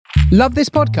Love this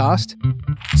podcast?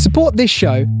 Support this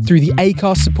show through the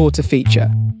Acast supporter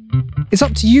feature. It's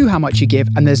up to you how much you give,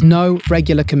 and there's no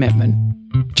regular commitment.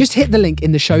 Just hit the link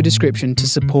in the show description to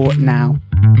support now.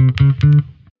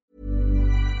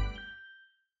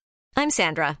 I'm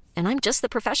Sandra, and I'm just the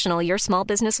professional your small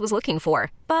business was looking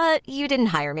for. But you didn't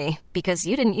hire me because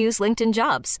you didn't use LinkedIn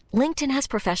Jobs. LinkedIn has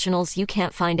professionals you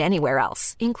can't find anywhere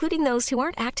else, including those who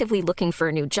aren't actively looking for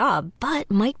a new job, but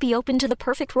might be open to the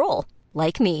perfect role,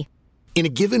 like me. In a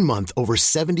given month, over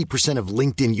 70% of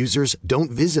LinkedIn users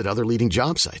don't visit other leading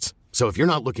job sites. So if you're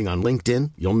not looking on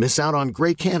LinkedIn, you'll miss out on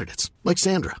great candidates like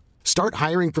Sandra. Start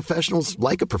hiring professionals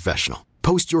like a professional.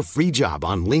 Post your free job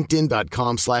on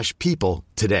linkedin.com/people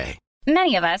today.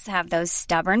 Many of us have those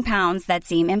stubborn pounds that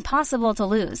seem impossible to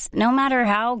lose, no matter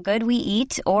how good we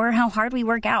eat or how hard we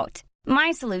work out.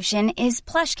 My solution is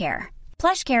PlushCare.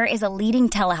 PlushCare is a leading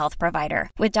telehealth provider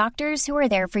with doctors who are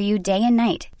there for you day and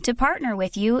night to partner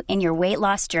with you in your weight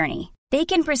loss journey. They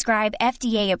can prescribe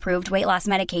FDA-approved weight loss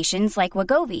medications like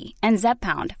Wegovy and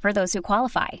Zepbound for those who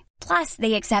qualify. Plus,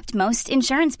 they accept most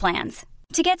insurance plans.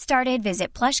 To get started,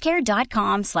 visit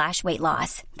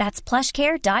plushcare.com/weightloss. That's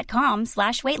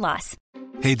plushcare.com/weightloss.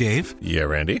 Hey, Dave. Yeah,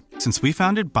 Randy. Since we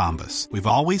founded Bombas, we've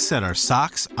always said our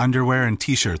socks, underwear, and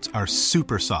T-shirts are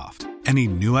super soft. Any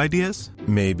new ideas?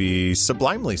 Maybe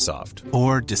sublimely soft.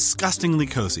 Or disgustingly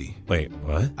cozy. Wait,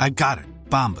 what? I got it.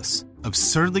 Bombas.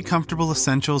 Absurdly comfortable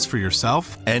essentials for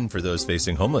yourself and for those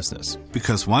facing homelessness.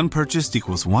 Because one purchased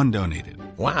equals one donated.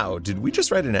 Wow, did we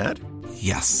just write an ad?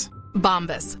 Yes.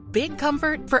 Bombas. Big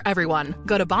comfort for everyone.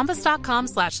 Go to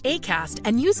bombas.com/ACAST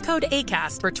and use code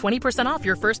ACAST for 20% off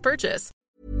your first purchase.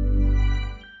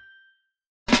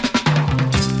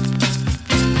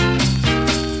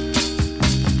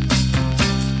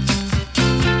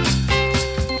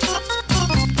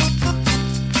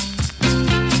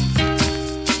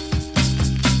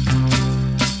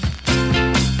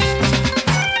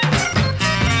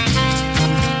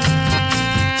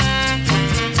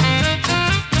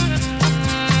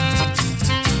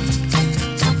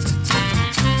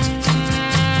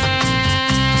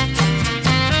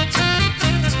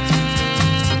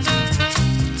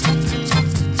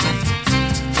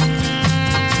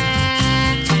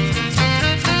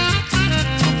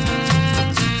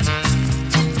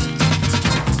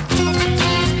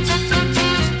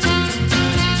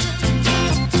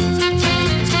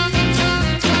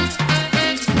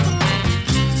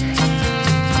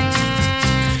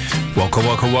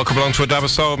 Welcome along to A Dab of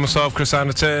Soul with myself, Chris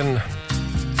Anderton.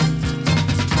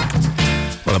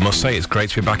 Well, I must say it's great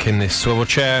to be back in this swivel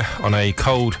chair on a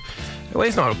cold... Well,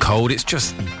 it's not cold, it's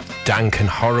just dank and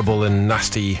horrible and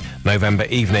nasty November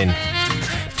evening.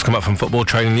 Just come up from football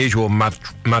training, usual mad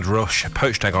rush.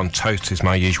 Poached egg on toast is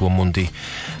my usual Monday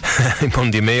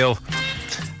meal.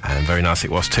 And very nice it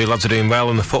was too. Lads are doing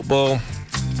well in the football.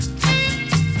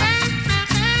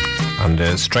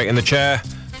 And straight in the chair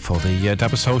for the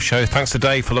Dab of Soul show. Thanks to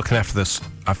Dave for looking after the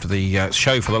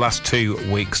show for the last 2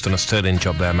 weeks. Done a sterling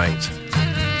job there, mate.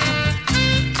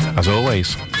 As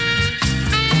always.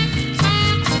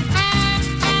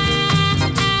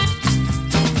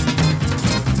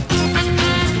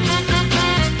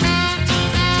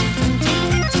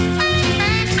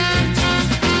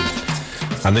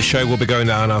 And this show will be going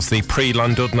down as the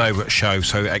pre-Llandudno show,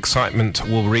 so excitement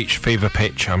will reach fever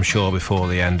pitch, I'm sure, before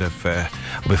the end of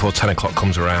before 10 o'clock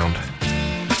comes around.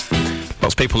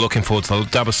 Lots of people looking forward to the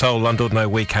Dab of Soul Llandudno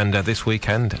weekend this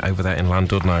weekend over there in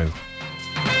Llandudno.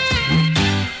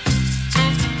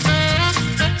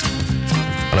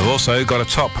 And I've also got a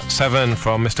top 7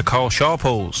 from Mr. Carl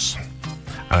Sharples.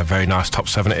 And a very nice top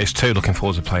 7 it is too. Looking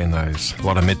forward to playing those. A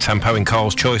lot of mid-tempo in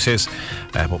Carl's choices,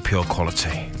 but pure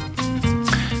quality.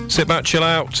 Sit back, chill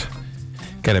out,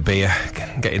 get a beer,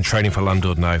 get in training for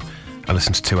Llandudno, and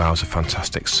listen to 2 hours of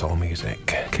fantastic soul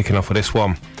music. Kicking off with this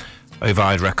one,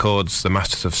 Ovid Records, The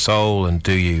Masters of Soul, and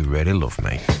Do You Really Love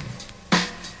Me?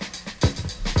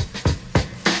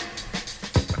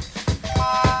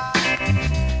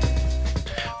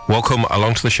 Welcome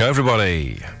along to the show,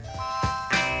 everybody.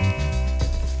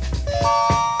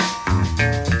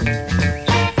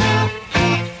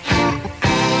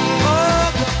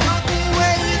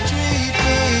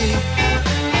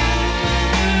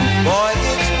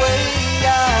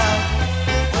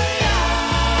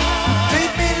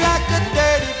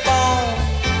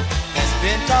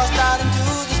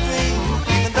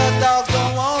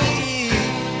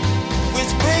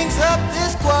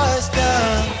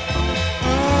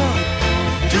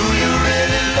 Do you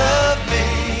really love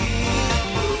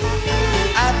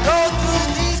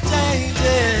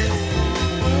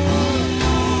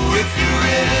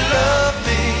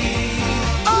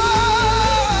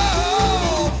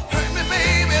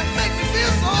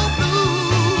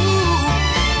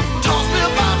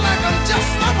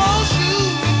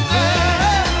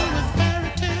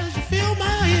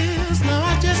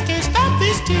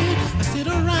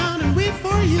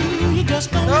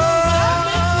just don't know what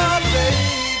I meant.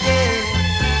 Baby.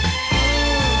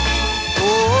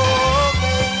 Oh,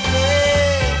 baby.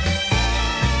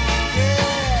 Yeah.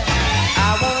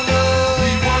 I wanna know. We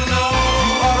wanna know.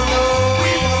 You wanna know.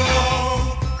 We wanna know.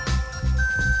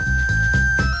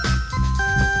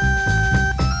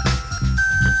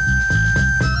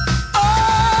 Oh,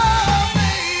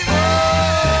 baby.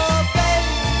 Oh,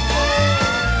 baby.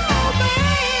 Oh, baby.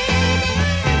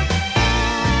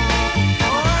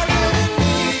 Oh, I really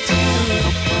need you.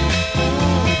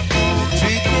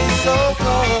 Treat me so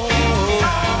cold.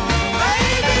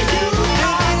 Baby, you treat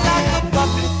me like a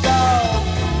puppy dog.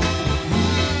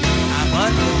 I'm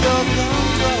under your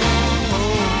control.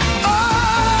 Oh,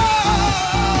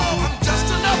 I'm just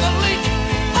another link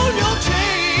on your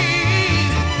chain.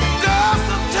 Girl,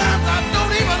 sometimes I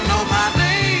don't even know my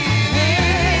name.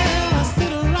 I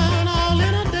sit around all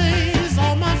in a daze.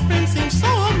 All my friends seem so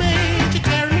amazed. You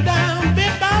tear me down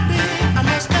bit by bit. I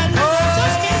must admit, I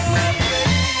just can't wait.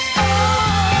 Oh,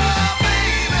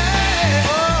 baby.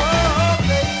 Oh,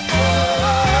 baby.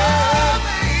 Oh,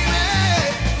 baby.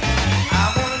 I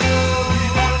wanna know,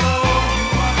 you wanna know, you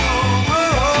wanna know.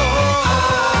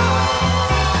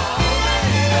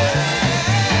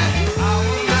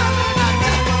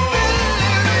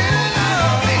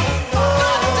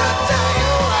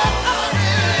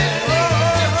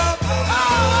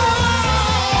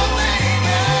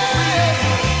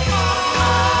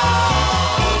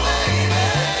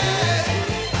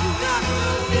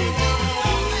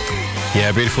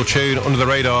 Yeah, beautiful tune, under the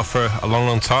radar for a long,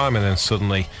 long time, and then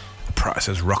suddenly the price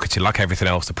has rocketed. Like everything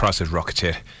else, the price has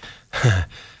rocketed.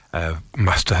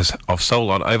 Masters of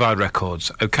Soul on Override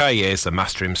Records. Okay, here's the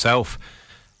master himself,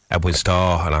 Edwin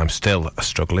Starr, and I'm still a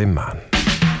struggling man.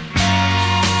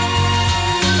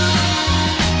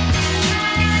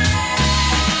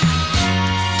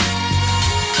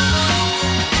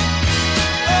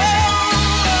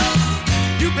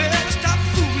 You better stop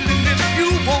fooling if you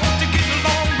want to get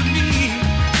along with me.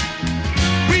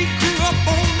 We grew up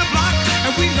on the block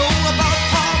and we know about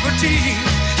poverty.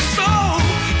 So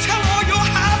tell all your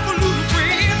highfalutin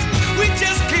friends we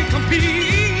just can't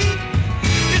compete.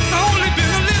 It's only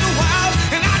been a little while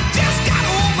and I just got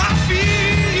on my feet.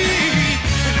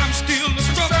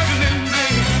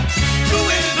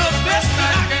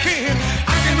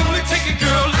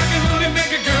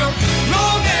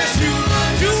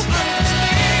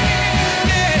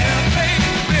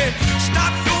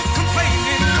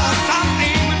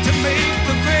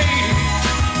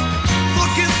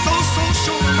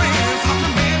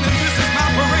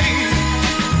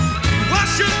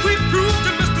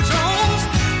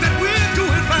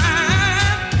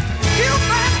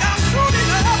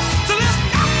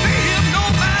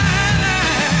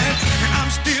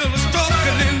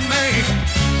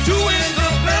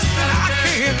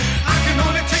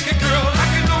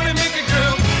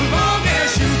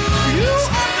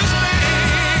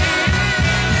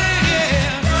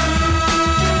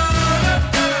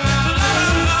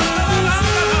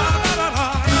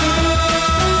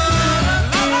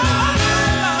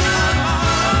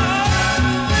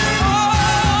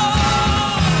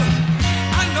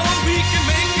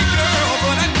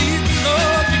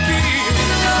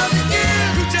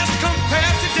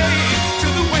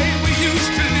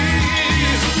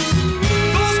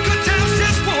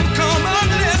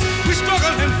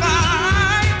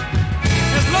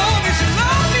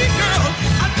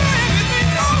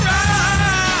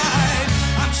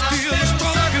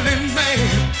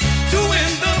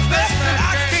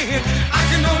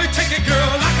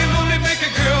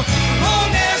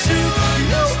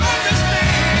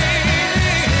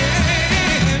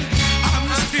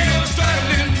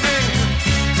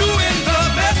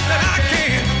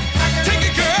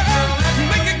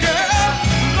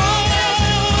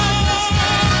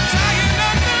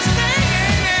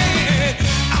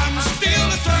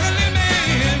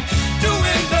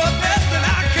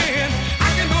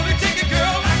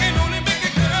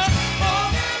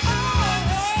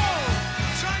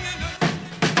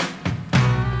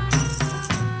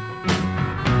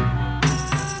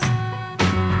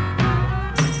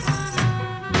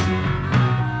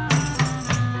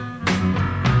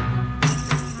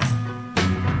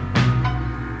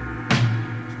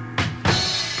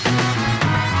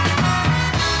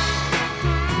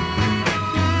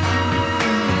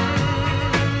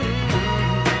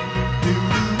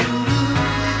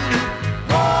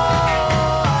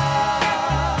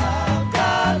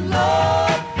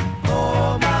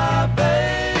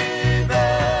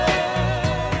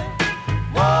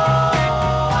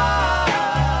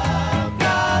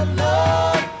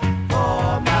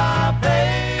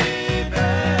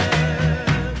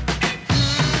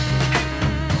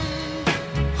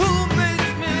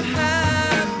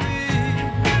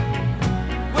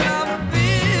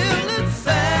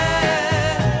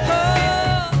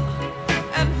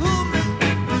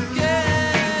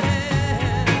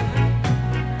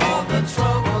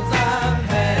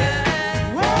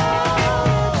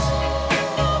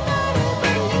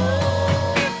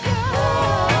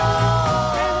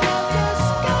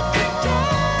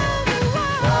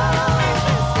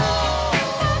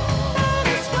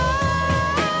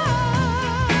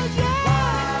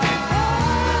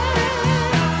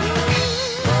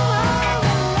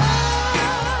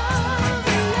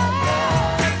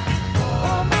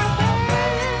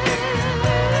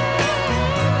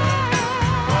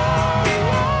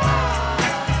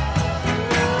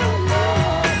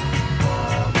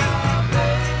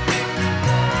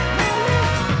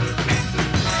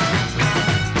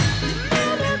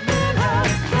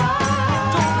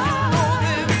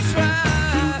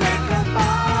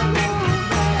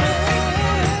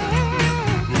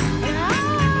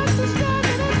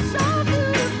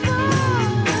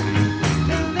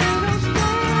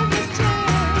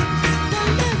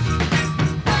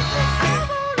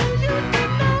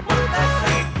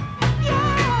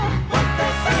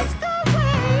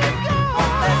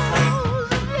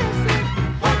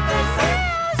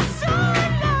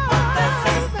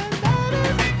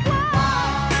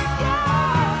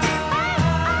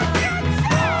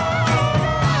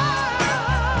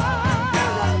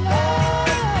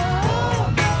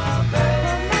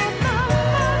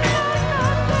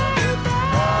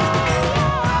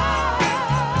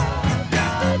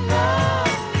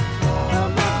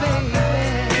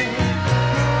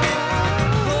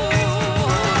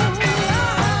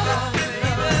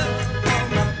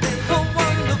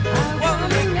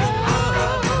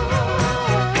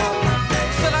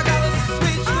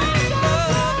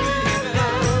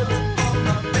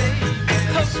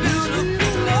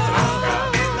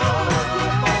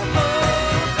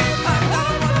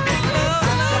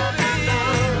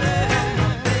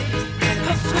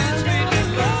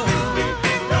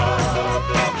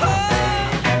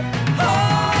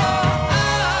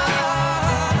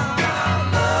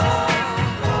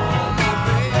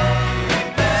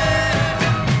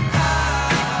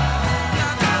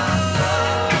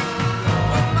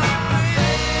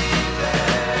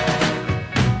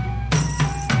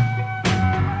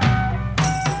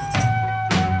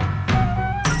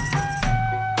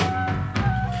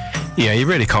 Yeah, you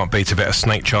really can't beat a bit of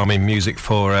snake charming music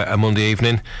for a Monday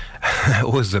evening.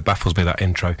 Always baffles me, that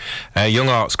intro. Young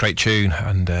Arts, great tune,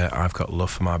 and I've Got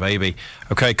Love for My Baby.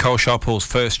 OK, Cole Sharple's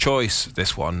first choice,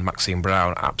 this one, Maxine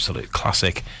Brown, absolute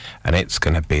classic, and It's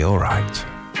Gonna Be Alright.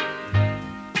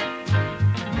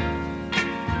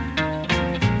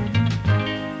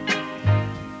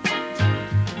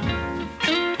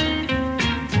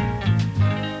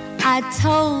 I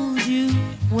told you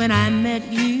when I met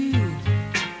you,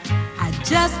 I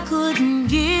just couldn't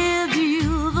give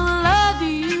you the love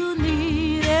you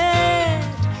needed.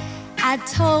 I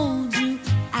told you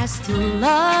I still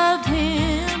loved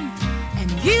him,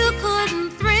 and you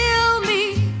couldn't thrill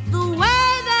me the way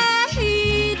that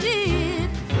he did.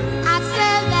 I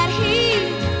said that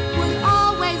he would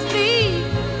always be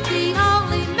the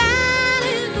only man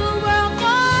in the world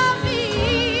for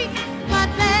me. But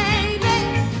baby,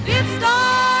 it's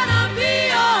gonna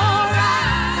be alright.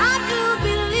 I do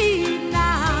believe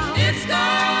now it's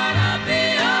gonna be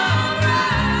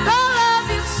alright. The love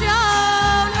you've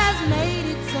shown has made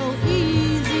it so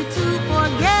easy to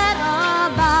forget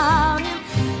about him.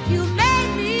 You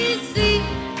made me see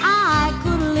I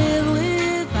could live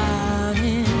without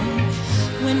him.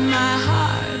 When my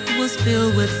heart was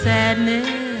filled with sadness,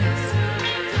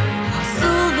 how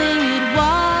soothing it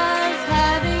was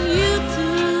having you to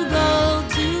go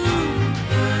to.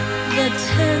 The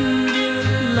tender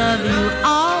love you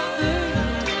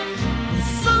offered was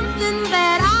something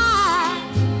that I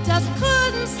just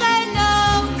couldn't say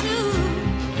no to.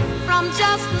 From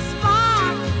just a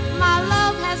spark, my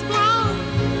love has grown,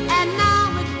 and now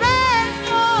it begs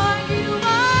for you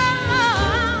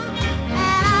alone.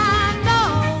 And I know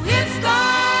it's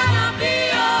gonna be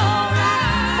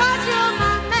alright, 'cause you're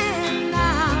my man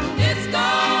now. It's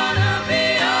gonna be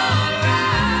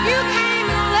alright. You came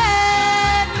and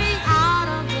led me out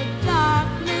of the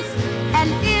darkness and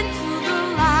into the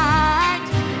light.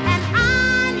 And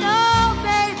I know,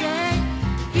 baby,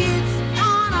 it's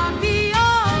gonna be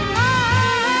alright.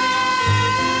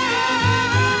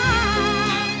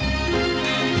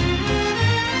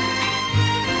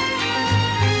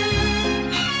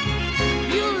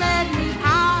 You led me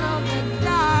out of the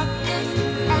darkness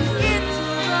and into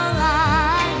the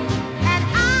light. And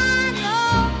I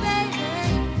know, baby,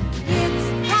 it's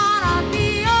gonna be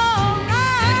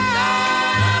alright. It's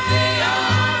gonna be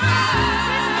alright.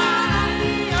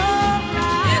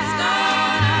 It's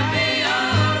gonna be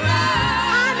alright.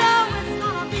 I know it's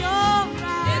gonna be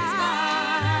alright. It's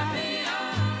gonna be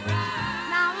alright.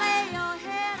 Now lay your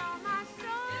head on my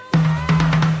shoulder.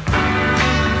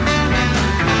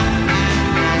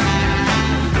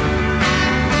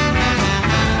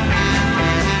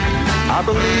 I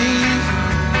believe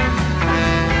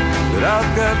that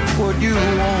I've got what you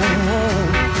want,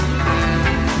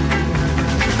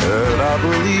 and I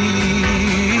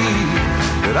believe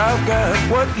that I've got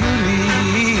what you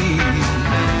need.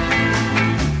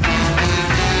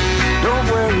 Don't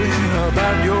worry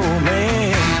about your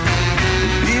man.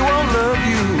 If he won't love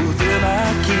you, then I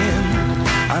can.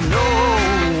 I know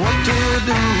what to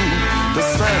do to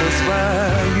satisfy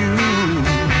you.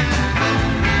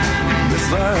 Yes,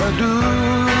 I do.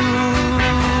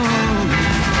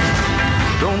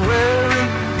 Don't worry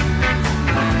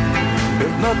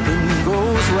if nothing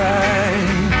goes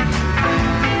right.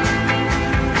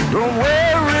 Don't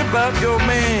worry about your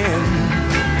man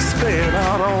staying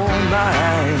out all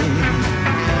night.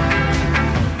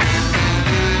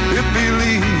 If he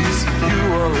leaves you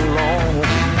alone,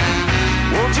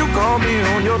 won't you call me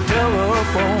on your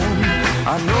telephone?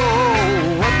 I know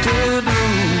what to do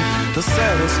to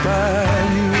satisfy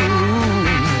you.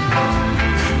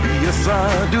 Yes, I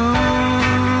do.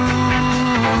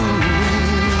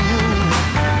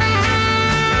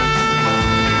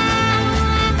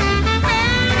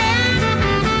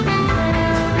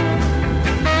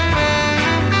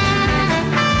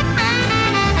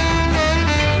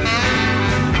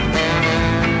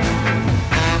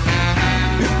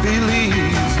 If he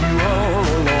leaves you all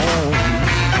alone,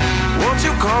 won't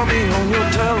you call me on your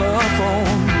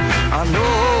telephone? I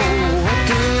know what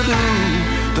to do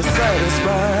to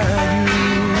satisfy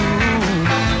you.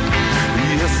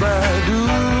 Yes, I do,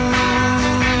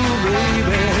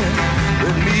 baby.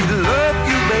 Let me love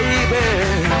you, baby.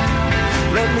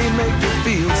 Let me make you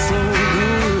feel so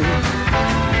good.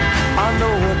 I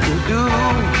know what to do,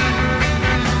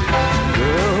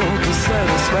 girl, to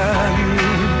satisfy you.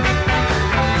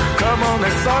 Come on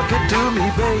and talk it to me,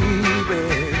 baby.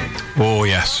 Oh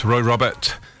yes, Roy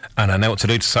Robert, and I Know What to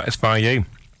Do to Satisfy You.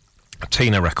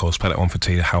 Tina Records, play that one for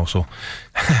Tina Housel.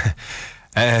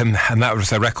 And that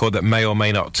was a record that may or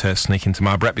may not sneak into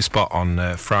my Bretby spot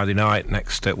on Friday night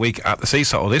next week at the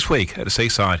Seaside, or this week at the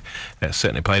Seaside.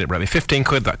 Certainly played at Bretby. 15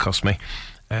 quid that cost me.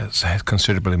 It's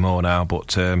considerably more now,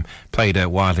 but played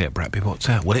widely at Bretby.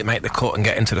 But will it make the cut and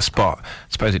get into the spot? I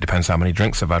suppose it depends how many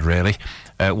drinks I've had, really.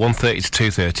 1:30 to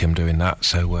 2:30 I'm doing that,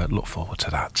 so look forward to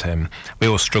that. We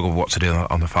always struggle with what to do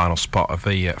on the final spot of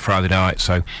the Friday night,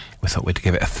 so we thought we'd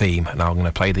give it a theme. Now I'm going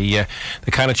to play the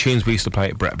kind of tunes we used to play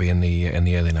at Bretby in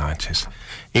the early 90s.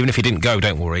 Even if you didn't go,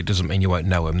 don't worry, it doesn't mean you won't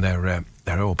know them.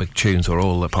 They're all big tunes, or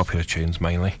all popular tunes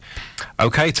mainly.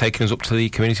 OK, taking us up to the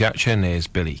community action is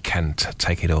Billy Kent.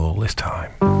 Take it all this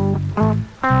time.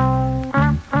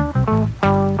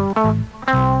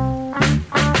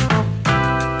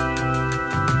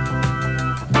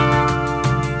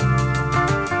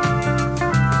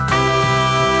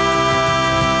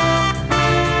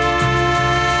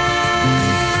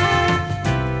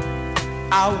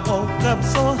 I woke up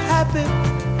so happy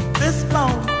this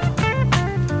morning,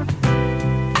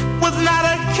 with not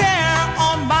a care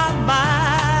on my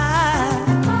mind.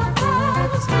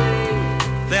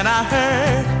 Then I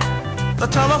heard the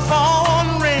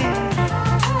telephone ring,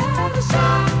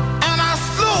 and I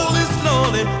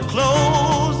slowly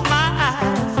closed my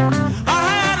eyes. I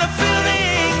had a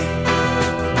feeling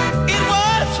it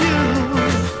was you,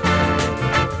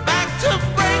 back to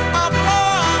break my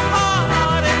poor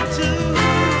heart in two.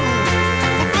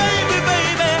 Baby,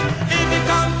 if you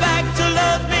come back to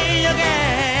love me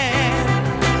again,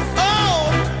 oh,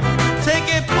 take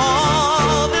it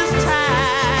all this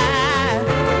time.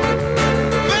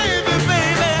 Baby,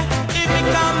 if you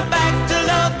come back to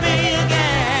love me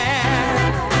again,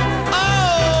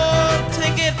 oh,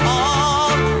 take it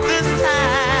all this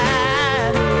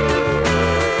time.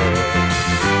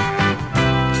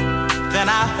 Then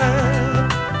I heard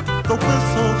the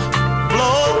whistle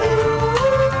blow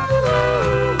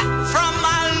from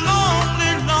my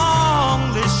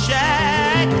lonely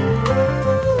shack.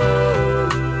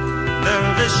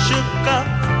 Nervous, shook up,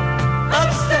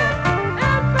 upset,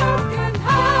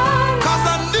 'cause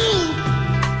I knew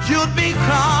you'd be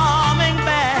coming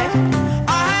back. I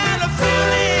had a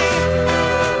feeling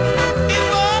it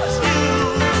was you,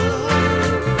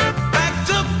 back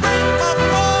to break my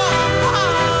poor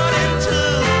heart in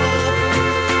two.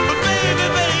 But baby,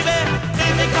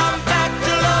 if you come back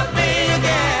to love me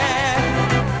again,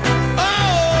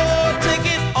 oh, take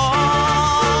it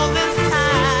all this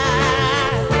time.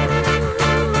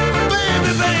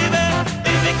 Baby,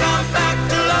 if you come back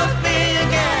to love me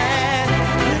again,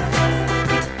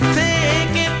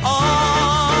 take it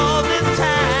all this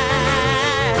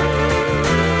time.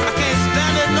 I can't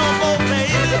stand it no more,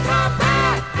 baby. Come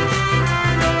back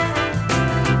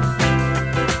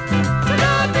to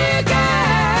love me again.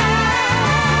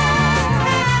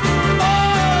 Oh,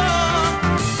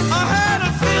 I had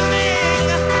a feeling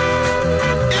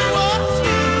it was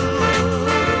you,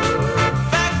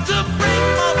 back to break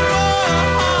my poor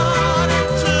heart in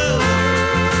two.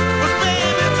 But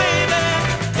baby,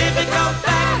 if you come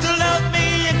back to love me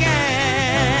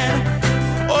again,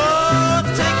 oh,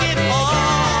 take it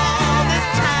all this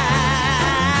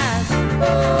time.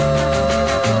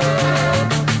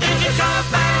 If you come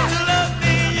back to love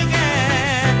me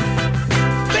again,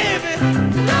 baby,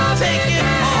 take it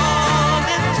all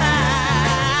this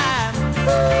time.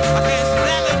 I can't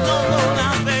stand it no more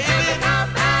now, baby.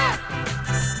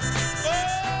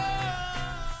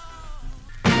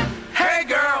 Hey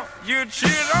girl, you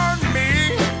cheated on me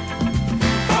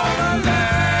for the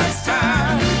last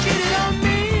time. You cheated on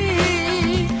me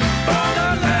for the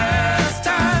last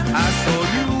time. I saw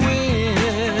you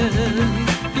win.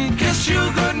 He kissed you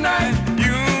goodnight.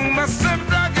 You must have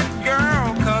dug it, girl,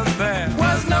 'cause there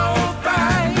was no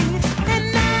fight. And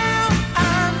now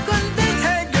I'm convinced.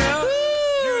 Hey girl,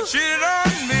 you cheated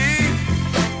on me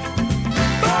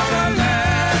for the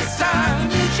last time.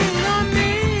 You cheated on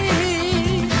me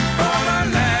for the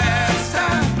last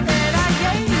time. And I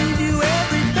gave you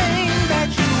everything that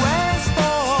you asked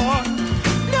for.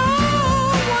 No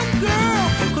one girl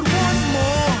could want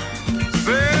more.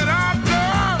 Said I've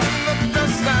done the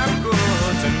best I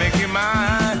could to make you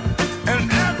mine, and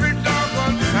every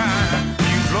doggone time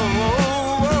you blow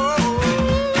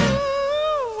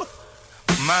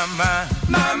my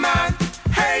mind.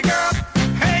 Hey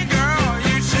girl,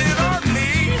 you cheated on me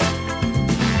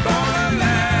for the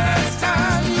last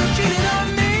time. You cheated on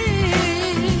me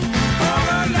for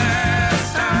the last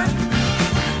time.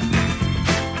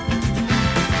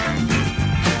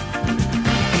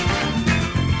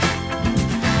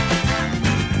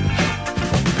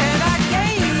 And I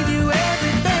gave you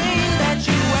everything that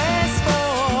you asked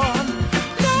for.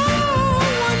 No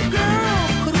one girl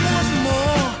could want more.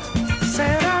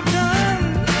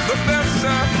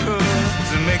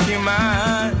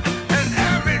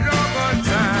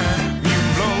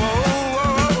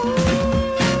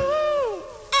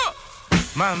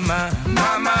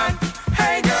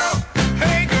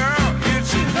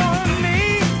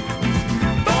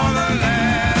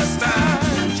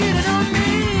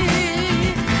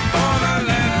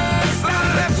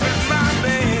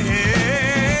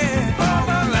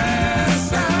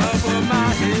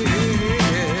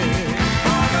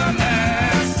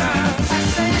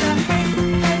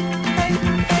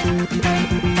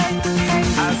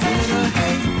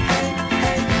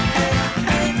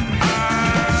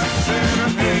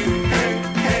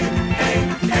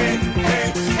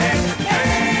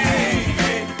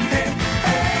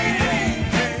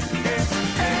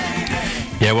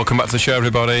 Yeah, welcome back to the show,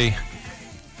 everybody.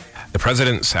 The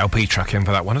President's LP track in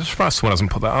for that one. I'm surprised someone hasn't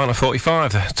put that on a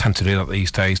 45. They tend to do that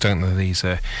these days, don't they? These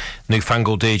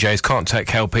newfangled DJs can't take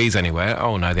LPs anywhere.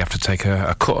 Oh no, they have to take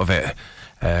a cut of it,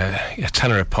 a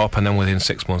tenner a pop, and then within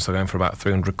 6 months they're going for about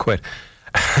 300 quid.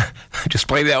 Just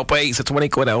play the LP, it's a 20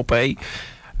 quid LP.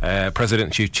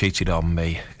 President, You Cheated on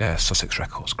Me. Sussex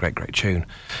Records, great tune.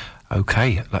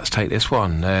 Okay, let's take this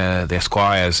one. The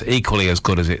Esquires, equally as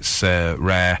good as its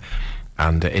rare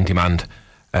and in demand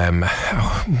other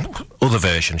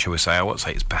version, shall we say. I won't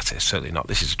say it's better, certainly not.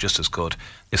 This is just as good.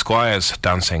 The Esquires,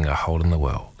 Dancing a Hole in the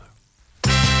World.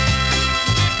 Do your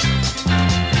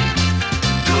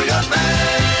thing.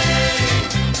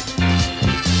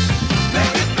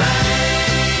 Make it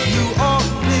plain. New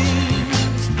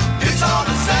Orleans, it's all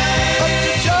the same. Up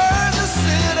to Jersey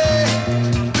City.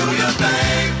 Do your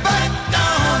thing. Back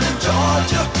down in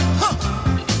Georgia.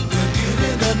 We're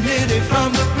getting the nitty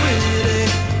from the gritty.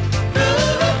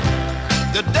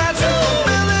 The dancing from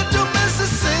Philly to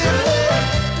Mississippi.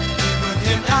 Even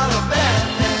in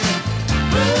Alabama.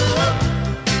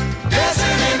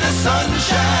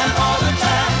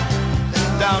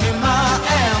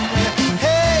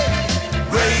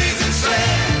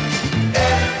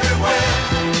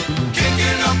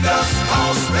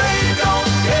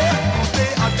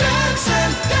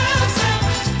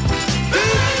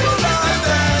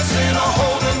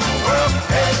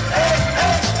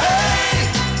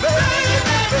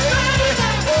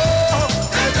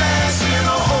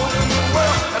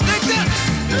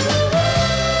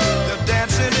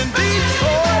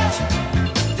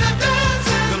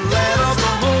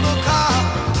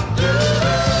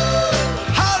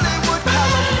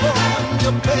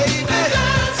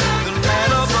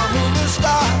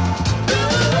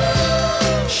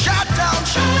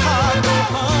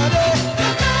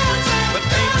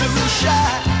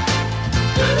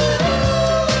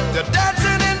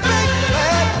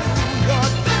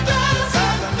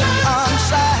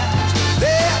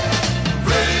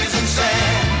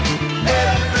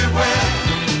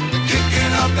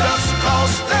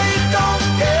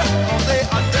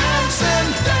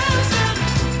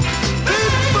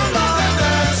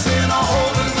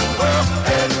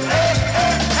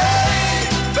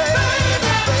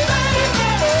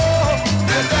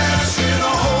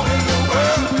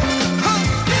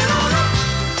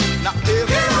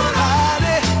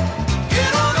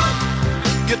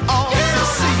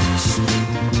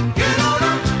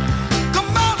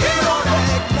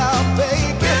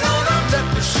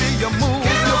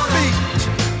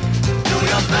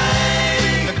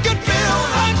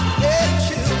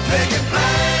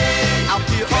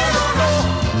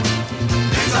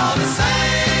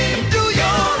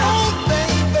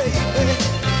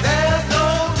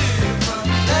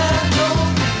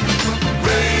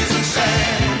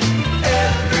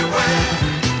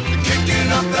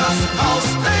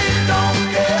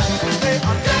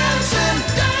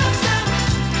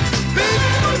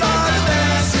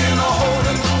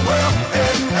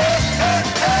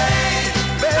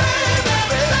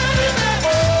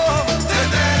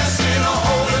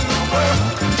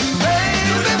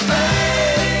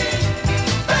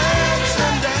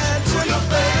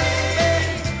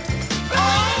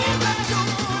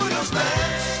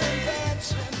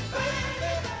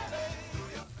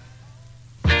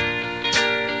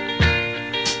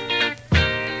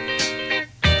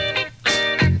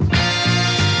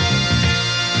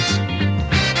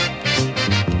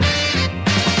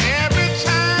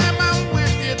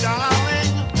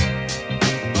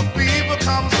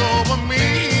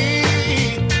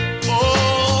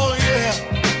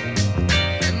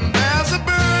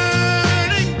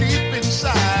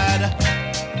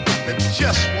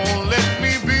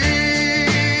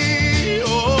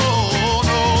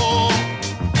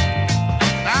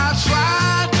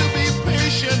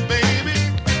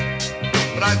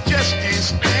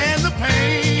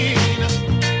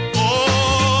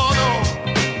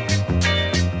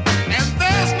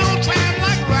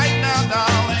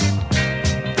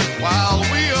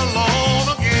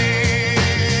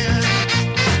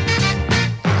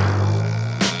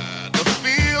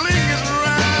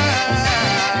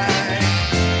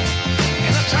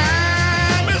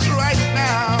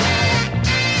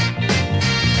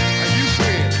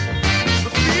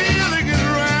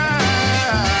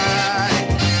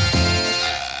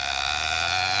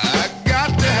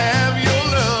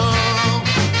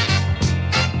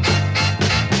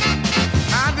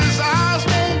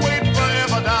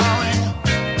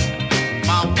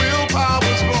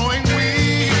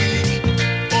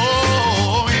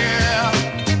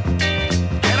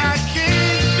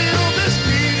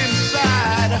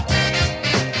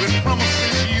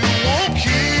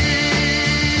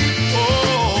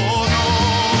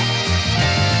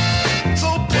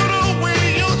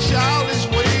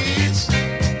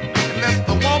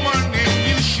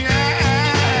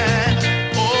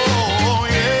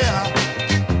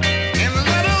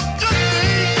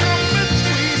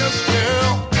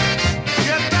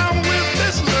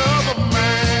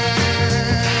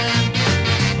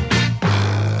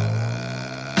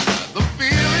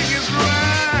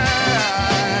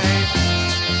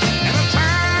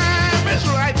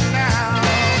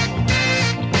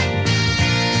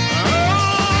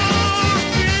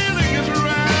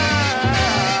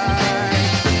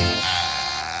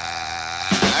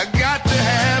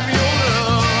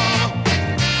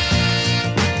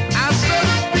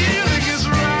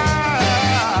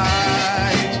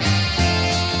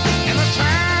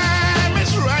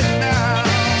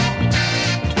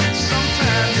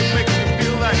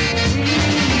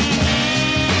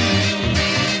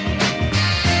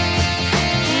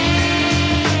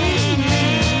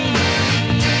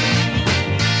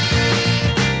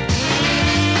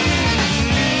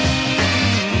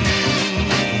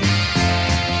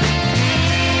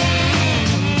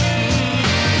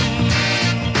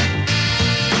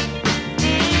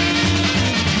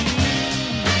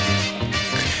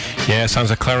 Yeah,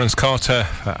 sounds like Clarence Carter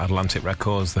at Atlantic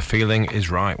Records. The Feeling Is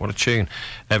Right. What a tune.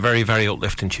 A very, very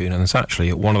uplifting tune, and there's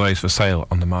actually one of those for sale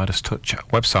on the Midas Touch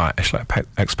website. I shall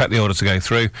expect the order to go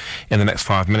through in the next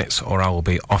 5 minutes, or I will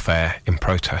be off air in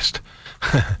protest.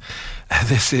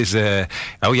 This is...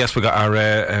 oh, yes, we've got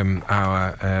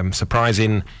our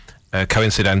surprising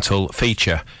coincidental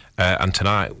feature, and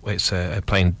tonight it's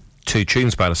playing two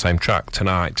tunes by the same track.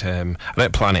 Tonight, I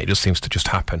don't plan it, it just seems to just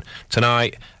happen.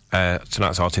 Tonight's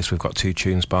artist we've got two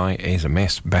tunes by is a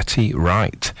Miss Betty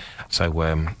Wright. So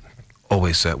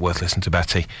always worth listening to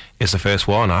Betty. Is the first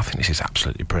one. I think this is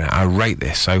absolutely brilliant. I rate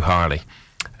this so highly.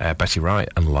 Betty Wright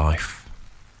and Life.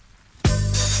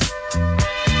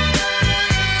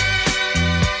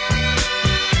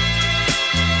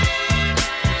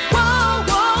 Whoa,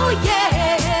 whoa, yeah.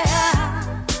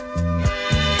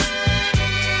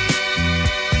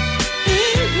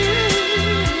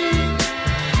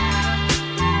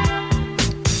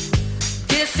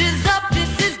 This is up,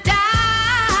 this is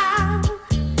down.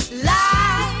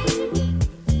 Life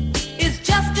is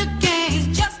just a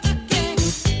game, just a game.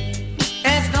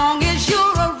 As long as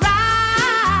you're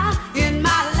around in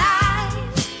my life,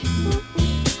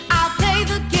 I'll play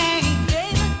the game,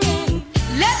 play the game.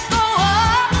 Let's go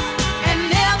up and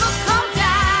never come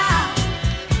down.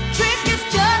 Trick is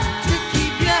just to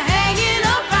keep you hanging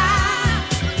around.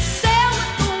 Sail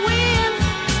with the wind,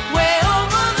 way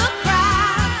over the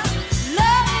crowds.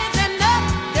 Love is enough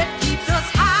that keeps us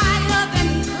higher than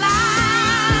clouds.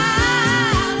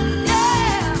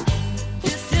 Yeah,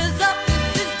 this is up,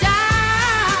 this is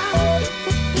down.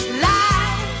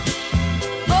 Life,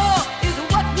 oh, is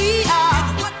what we are,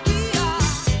 what we are.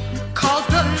 'Cause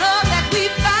the love that we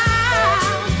found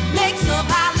makes of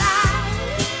our life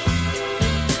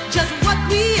just what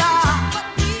we are, what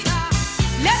we are.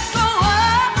 Let's go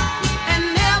up and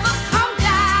never come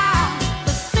down.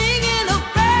 The singing of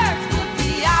birds will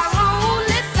be our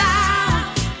only sound.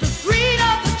 The green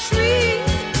of the trees,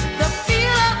 the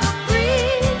feel of the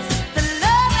breeze, the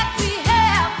love that we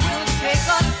have will take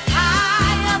us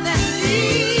higher than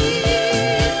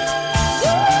these.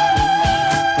 Woo,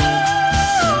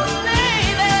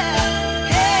 baby,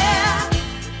 yeah.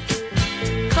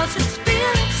 'Cause it's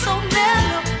feeling so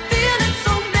mellow, baby.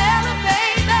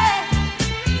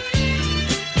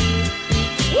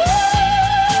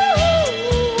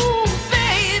 Woo,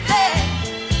 baby.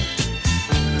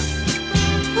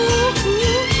 Ooh,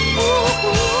 ooh, ooh,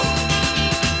 ooh.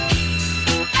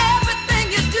 Everything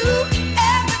you do, baby.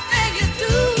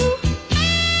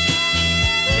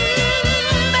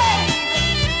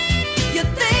 You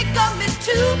think of me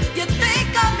too, you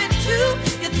think of me too,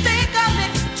 you think of me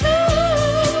too.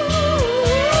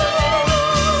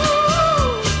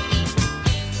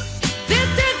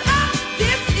 This is up,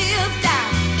 this is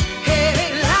down.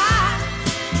 Hey, life,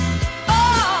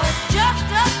 oh, it's just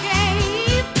a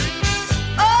game.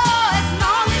 Oh, as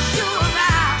long as you're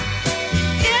around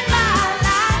in my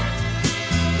life,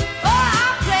 oh,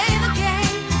 I'll play the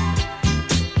game.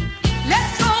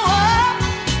 Let's go up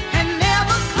and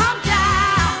never come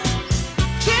down.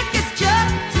 Trick is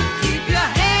just to keep you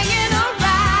hanging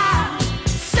around.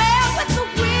 Sail with the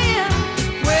wind,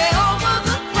 way over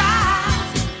the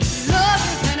crowds. Love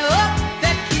is an up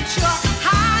that keeps you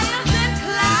higher than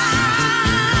clouds.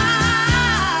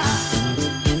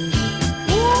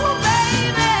 Ooh,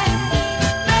 baby,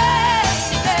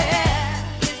 baby.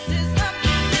 This is up,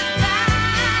 this is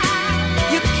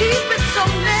down. You keep it so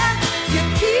mellow, you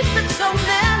keep it so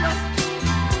mellow.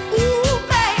 Ooh,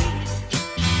 baby,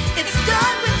 it's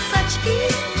done with such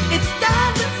ease, it's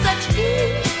done with such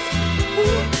ease.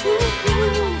 Ooh, ooh,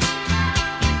 ooh.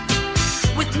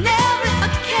 With nary a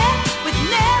care, with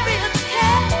nary a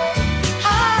care.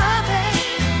 Ah, baby.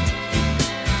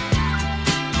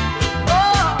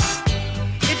 Oh,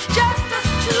 it's just us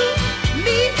two,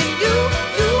 me and you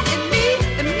and me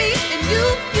and you,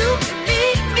 you and me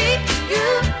and you.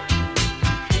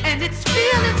 And it's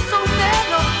feeling so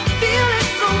mellow,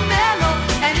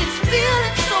 and it's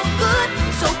feeling so good,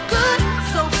 so good,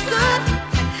 so good.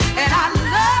 And I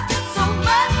love you so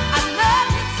much, I love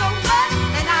you so much,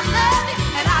 and I love it,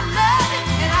 and I love it,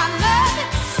 and I love it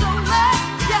so much.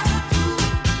 Yes, I do.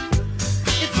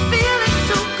 It's feeling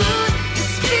so good,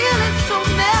 it's feeling so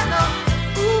mellow.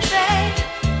 Ooh, babe,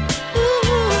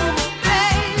 ooh,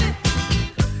 baby.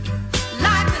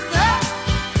 Life is up,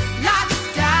 life is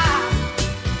down.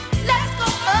 Let's go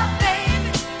up, baby.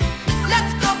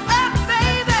 Let's go up,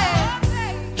 baby.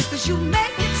 'Cause you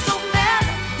make it so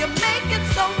mellow, you make it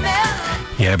so mellow.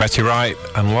 Yeah, Betty Wright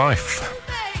and Life.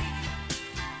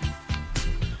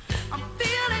 I'm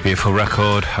feeling Beautiful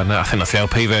record. And I think that's the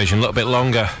LP version, a little bit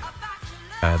longer.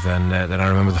 than I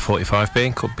remember the 45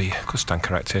 being. Could stand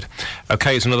corrected.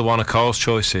 Okay, it's another one of Carl's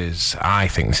choices. I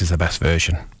think this is the best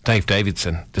version. Dave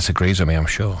Davidson disagrees with me, I'm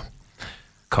sure.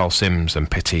 Carl Sims and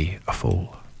Pity a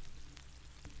Fool.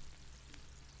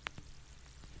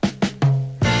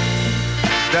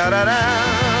 Da da da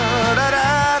da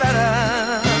da da da.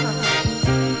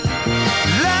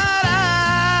 La la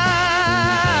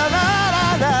la la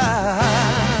la.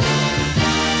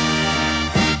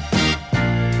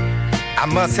 I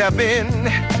must have been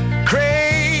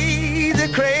crazy,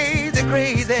 crazy,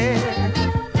 crazy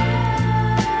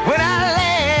when I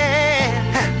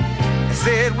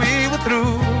said we were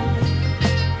through.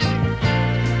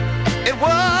 It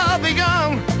was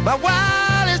beyond my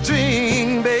wildest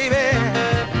dream, baby,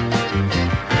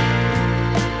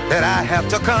 that I have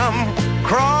to come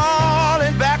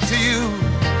crawling back to you,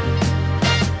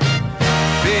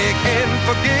 begging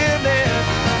forgiveness,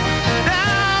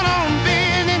 down on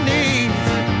bending knees.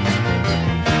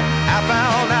 I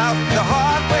found out the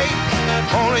hard way,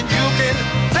 only you can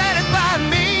satisfy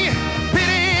me.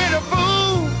 Pity the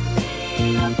fool,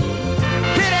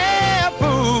 pity a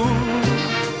fool,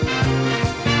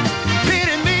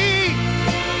 pity me,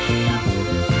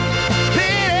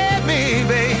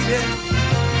 baby.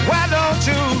 Why don't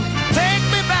you take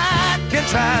me back and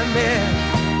try me?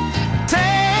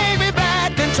 Take me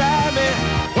back and try me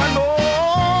one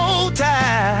more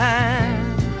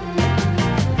time.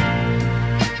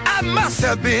 I must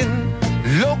have been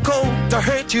loco to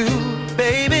hurt you,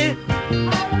 baby.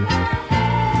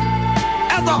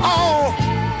 After all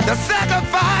the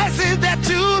sacrifices that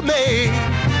you made,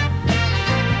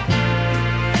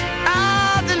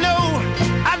 I know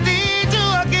I need you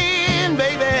again,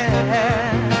 baby.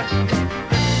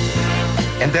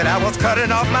 And that I was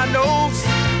cutting off my nose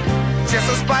just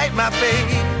to spite my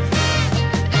face.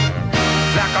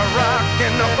 Like a rock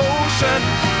in the ocean,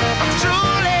 I'm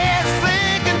truly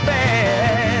sinking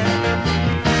fast.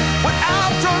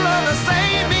 Without your love to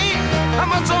save me, I'm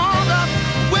a stronger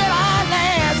will I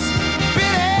last.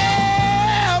 Pity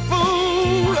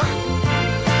fool,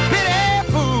 pity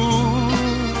fool,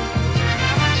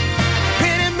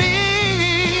 pity me,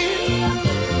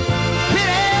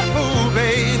 pity fool,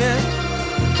 baby.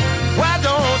 Why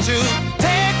don't you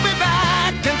take me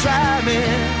back and try me?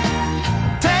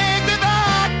 Take me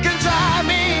back and try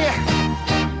me.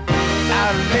 I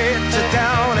let you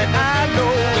down and I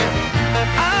know it.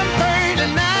 I'm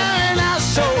hurting now and I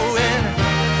show it.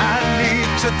 I need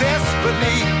you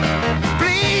desperately.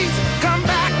 Please come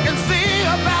back and see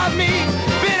about me.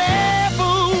 Pity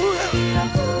fool,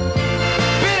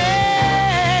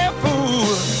 pity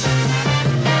fool,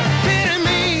 pity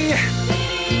me.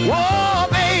 Whoa,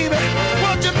 baby,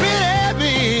 won't you pity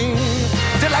me?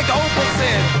 Just like Oprah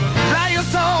said, liars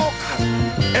talk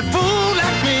and fool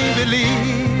like me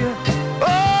believe. Oh,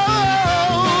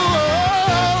 oh,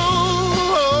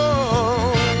 oh,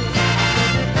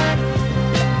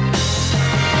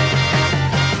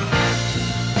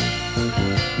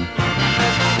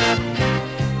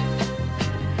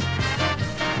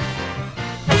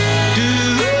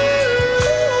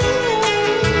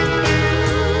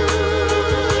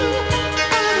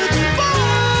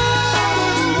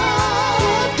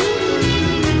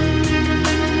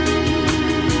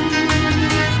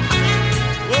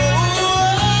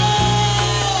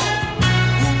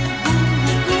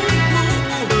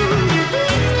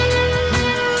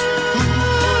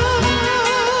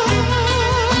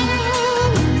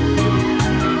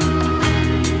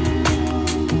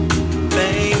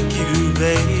 thank you,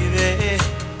 baby.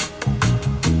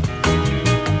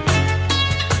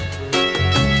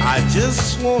 I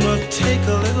just wanna take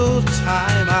a little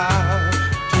time out.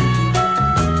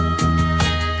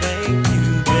 Thank you,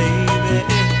 baby.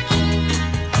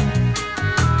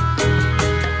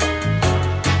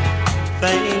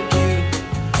 Thank you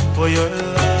for your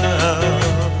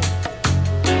love.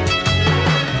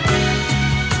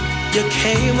 You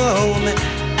came home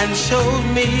and showed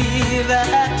me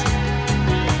that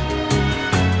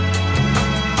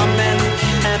a man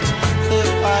can't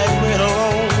live by bread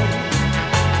alone.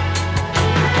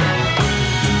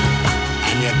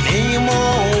 And you came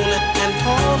on and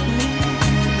taught me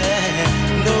that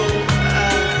no,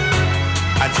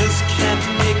 I just can't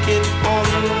make it on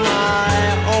my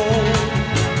own.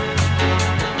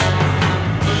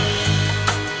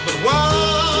 But while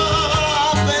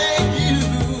I thank you,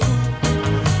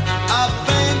 I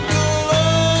thank the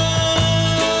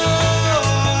Lord.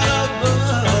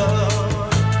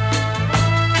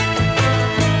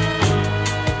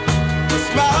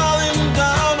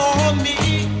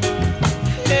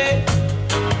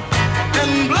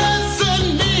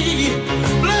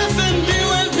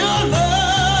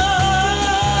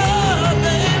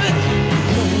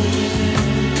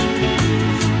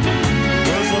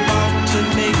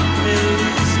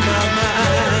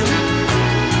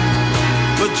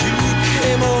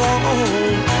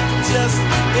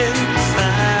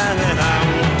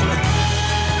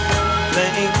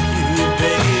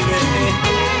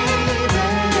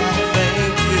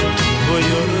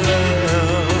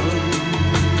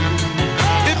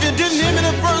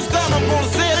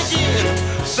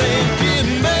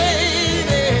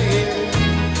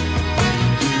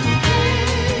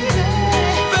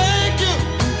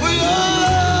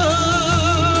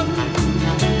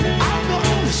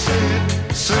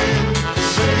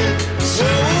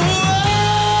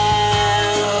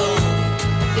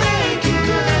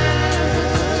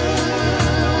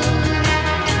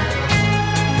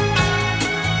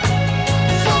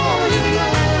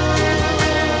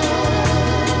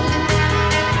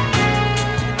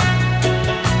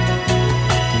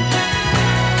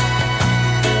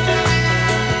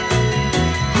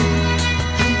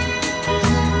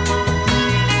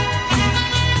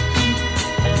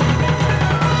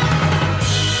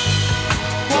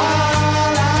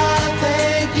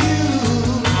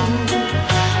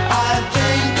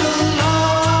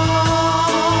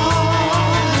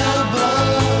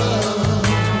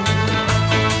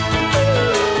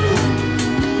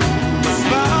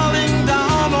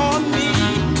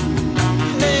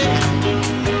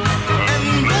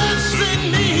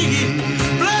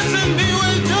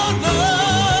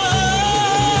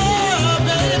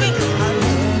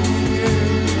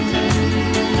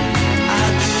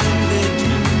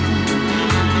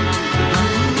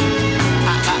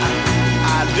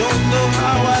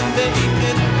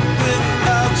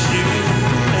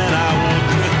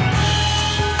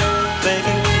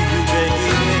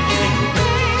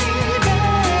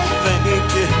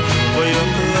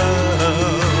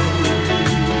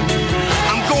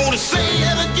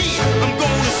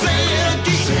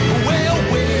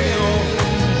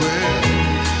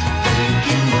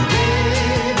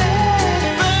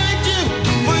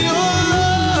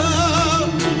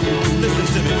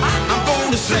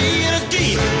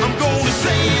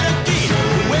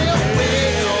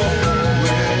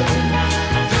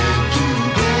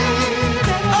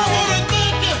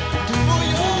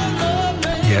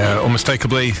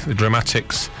 unmistakably the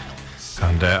Dramatics,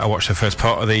 and I watched the first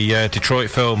part of the Detroit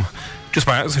film just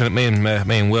by accident. Me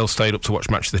and Will stayed up to watch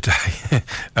Match of the Day,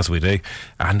 as we do,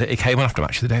 and it came on after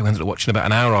Match of the Day. We ended up watching about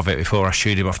an hour of it before I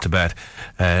shooed him off to bed.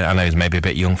 I know he's maybe a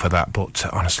bit young for that, but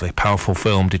honestly, powerful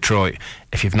film, Detroit.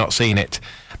 If you've not seen it,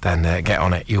 then get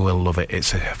on it. You will love it.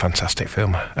 It's a fantastic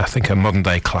film. I think a modern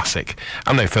day classic.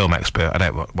 I'm no film expert. I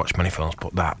don't watch many films,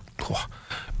 but that,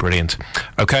 brilliant.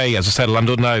 Okay, as I said,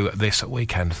 Landudno this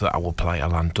weekend that I will play a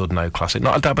Landudno classic,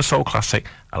 not a Dabba Soul classic,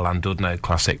 a Landudno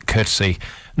classic, courtesy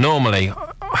normally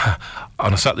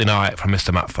on a Saturday night from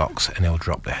Mr. Matt Fox, and he'll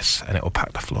drop this and it will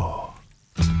pack the floor.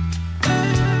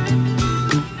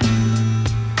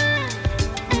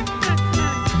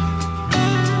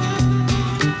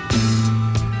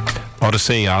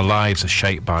 Odyssey, our lives are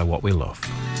shaped by what we love.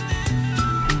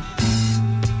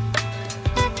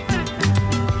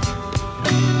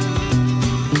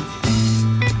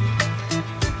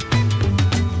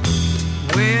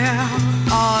 Where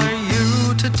are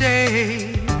you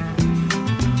today?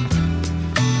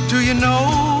 Do you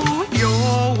know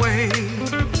your way?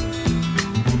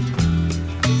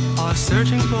 Or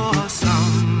searching for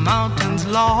some mountains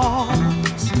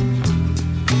lost?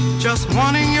 Just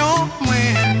wanting your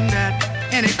wind at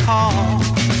any call. Our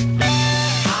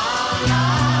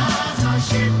lives are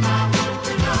shaped by what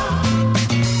we love.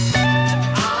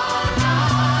 Our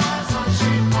lives are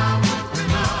shaped by what we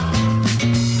love.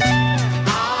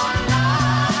 Our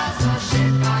lives are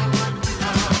shaped by what we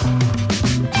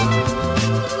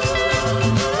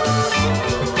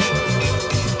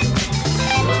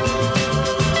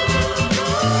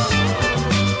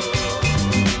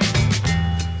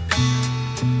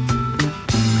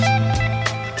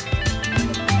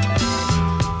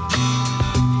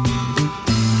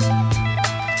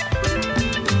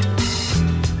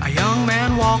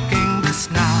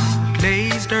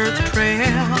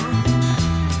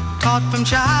taught from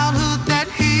childhood that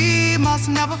he must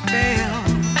never fail.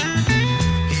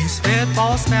 He's fed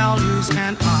false values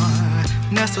and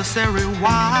unnecessary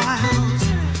wiles.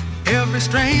 Every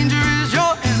stranger is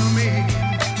your enemy.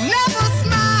 Never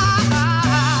smile.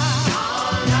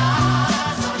 Our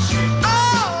lives are shaped.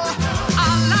 Oh,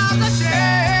 our lives are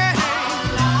shaped.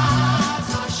 Our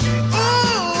lives are shaped.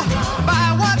 Ooh, by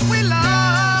what we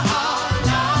love. Our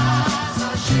lives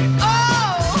are shaped.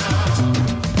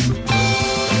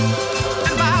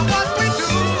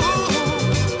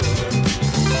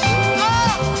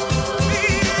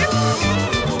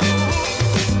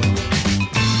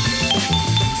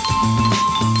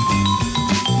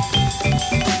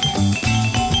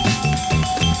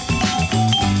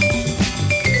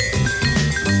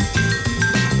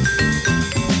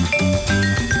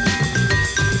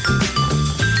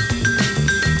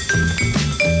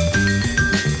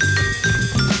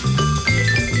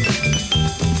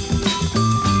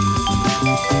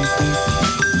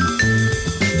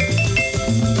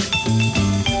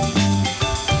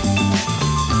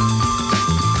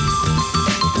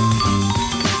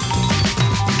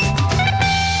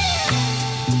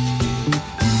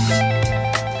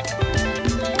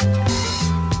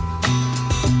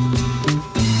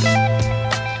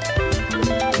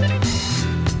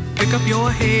 Pick up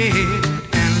your head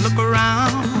and look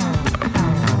around.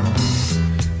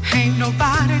 Ain't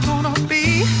nobody gonna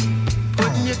be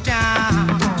putting you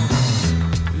down.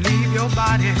 Leave your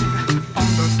body on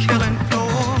the killing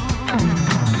floor.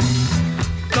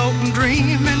 Float and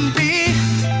dream and be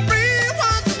free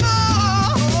once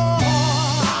more.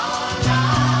 Our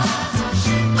lives are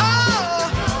shaped.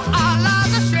 Oh, our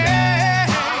lives are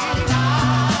shaped. Our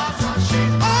lives are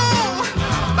shaped. Oh,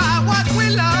 by what we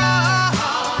love.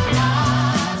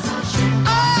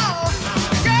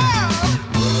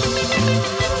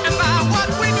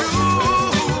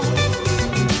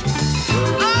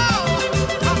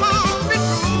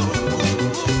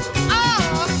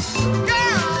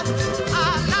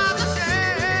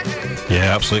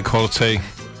 Yeah, absolute quality.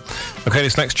 Okay,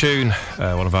 this next tune,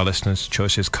 one of our listeners'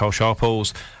 choices, Cole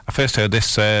Sharples. I first heard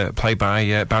this played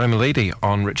by Barry Milady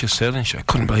on Richard Sterling's show.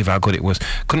 Couldn't believe how good it was.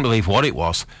 Couldn't believe what it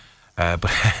was, but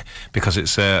because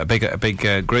it's a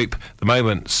big group, The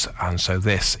Moments, and so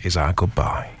this is our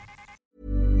goodbye.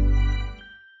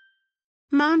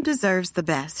 Mom deserves the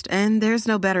best, and there's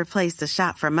no better place to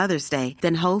shop for Mother's Day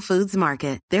than Whole Foods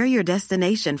Market. They're your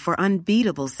destination for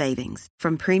unbeatable savings,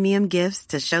 from premium gifts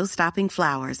to show-stopping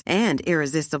flowers and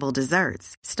irresistible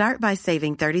desserts. Start by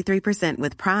saving 33%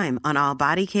 with Prime on all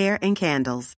body care and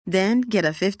candles. Then get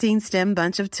a 15-stem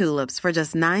bunch of tulips for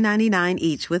just $9.99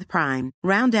 each with Prime.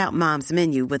 Round out Mom's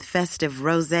menu with festive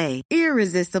rosé,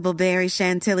 irresistible berry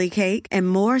chantilly cake, and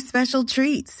more special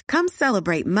treats. Come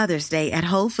celebrate Mother's Day at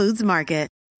Whole Foods Market.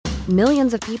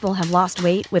 Millions of people have lost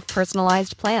weight with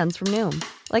personalized plans from Noom.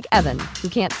 Like Evan, who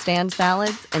can't stand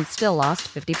salads and still lost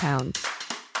 50 pounds.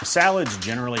 Salads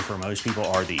generally for most people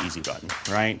are the easy button,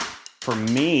 right? For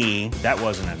me, that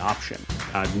wasn't an option.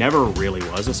 I never really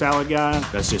was a salad guy.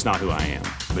 That's just not who I am.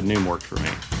 But Noom worked for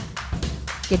me.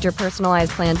 Get your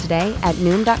personalized plan today at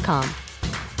Noom.com.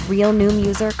 Real Noom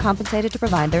user compensated to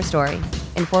provide their story.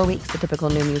 In 4 weeks, the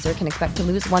typical Noom user can expect to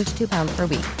lose 1 to 2 pounds per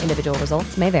week. Individual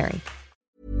results may vary.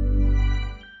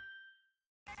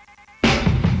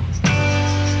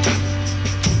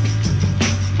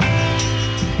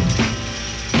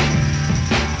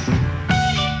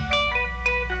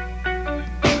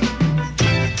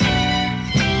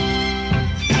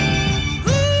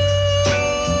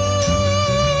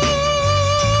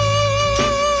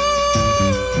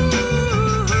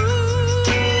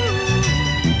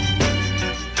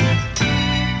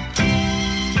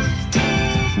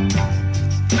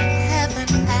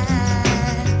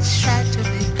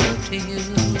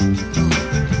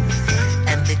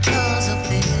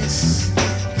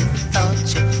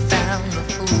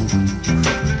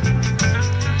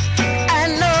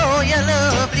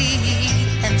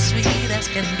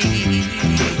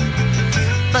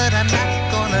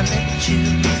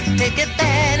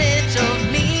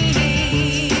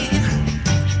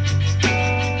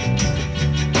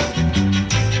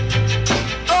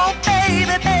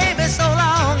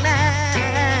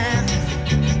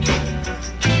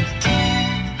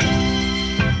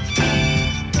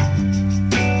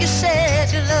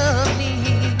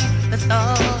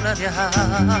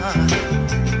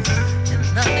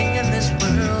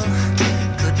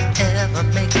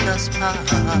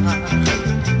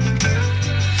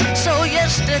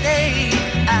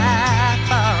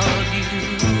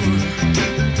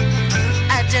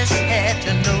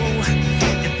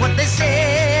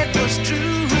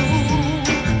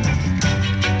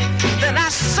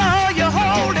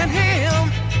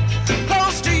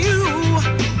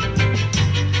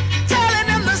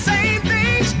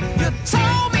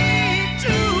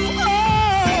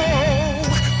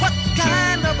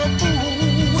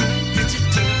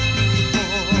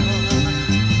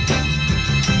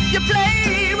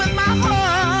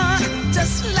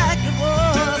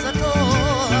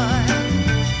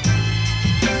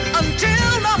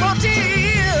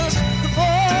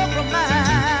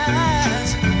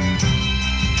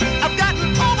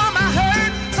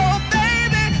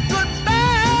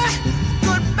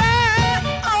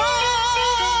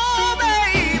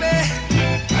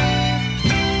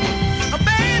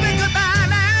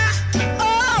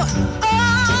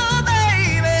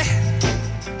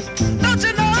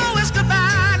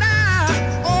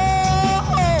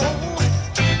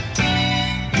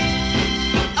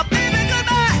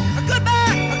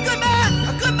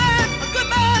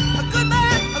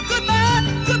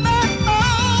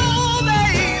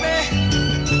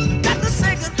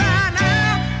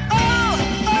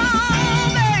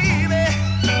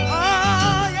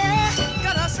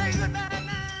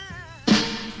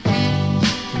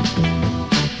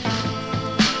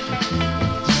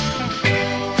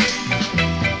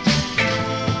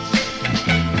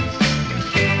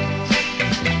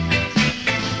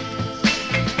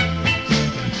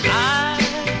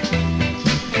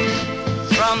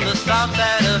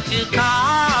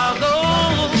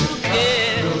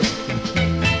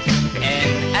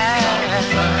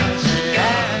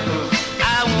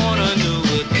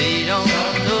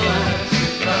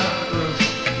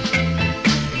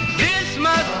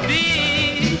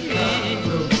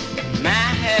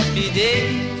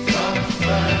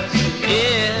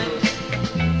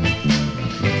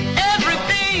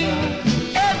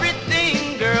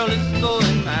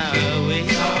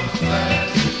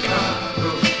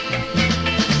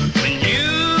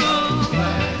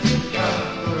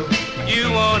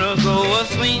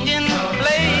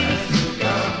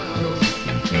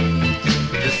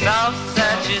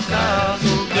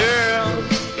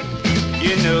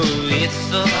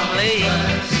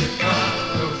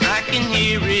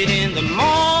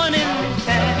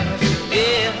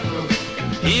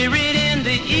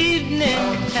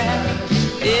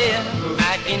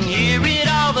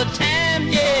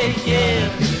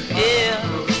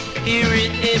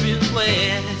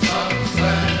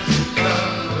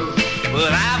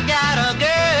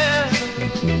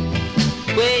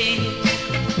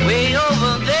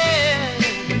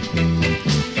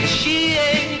 She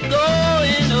ain't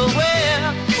going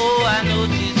nowhere.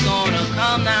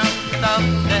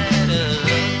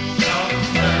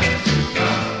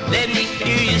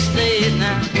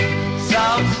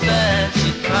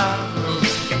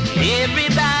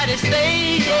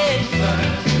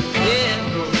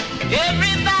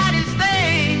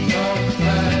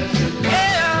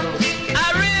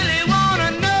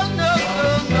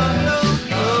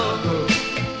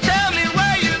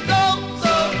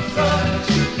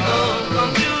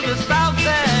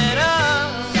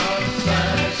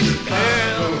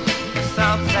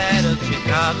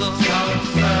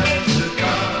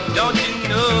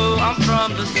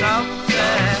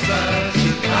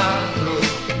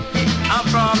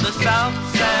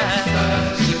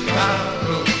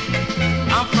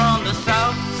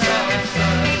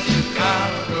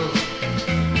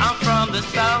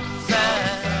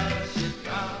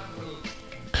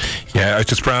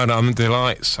 Otis Brown on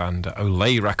Delights and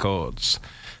Olay Records.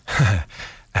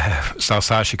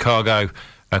 Southside Chicago.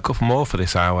 A couple more for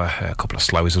this hour, a couple of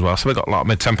slowies as well. So we've got a lot of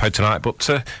mid-tempo tonight, but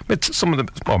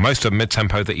most of the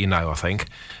mid-tempo that you know, I think,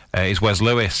 is Wes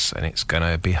Lewis, and it's going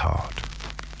to be hard.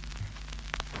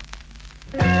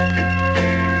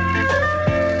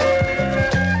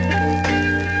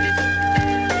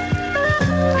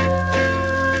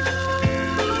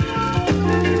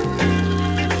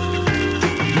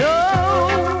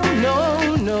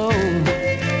 No,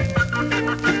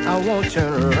 I won't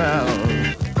turn around.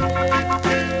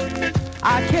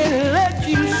 I can't let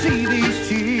you see these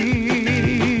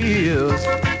tears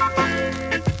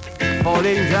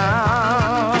falling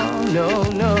down, no.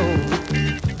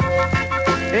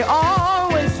 They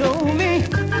always told me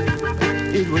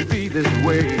it would be this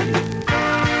way,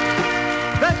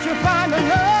 that you find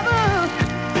another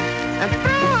and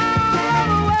throw our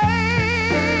love away.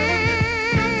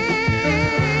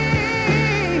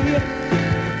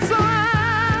 So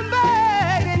I'm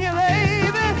begging you,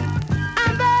 baby,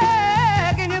 I'm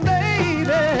begging you,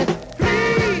 baby,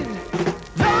 please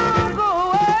don't go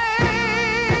away.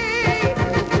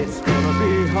 It's gonna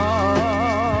be hard,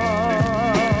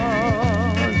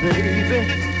 baby.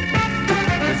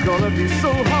 It's gonna be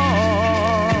so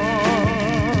hard,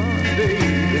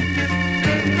 baby.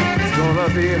 It's gonna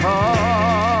be hard,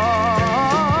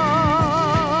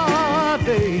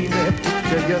 baby,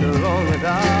 to get along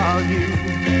without you.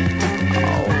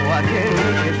 Oh, I can't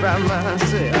make it by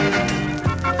myself.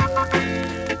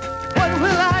 What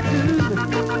will I do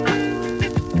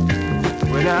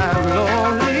when I'm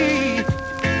lonely?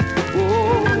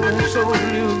 Oh, so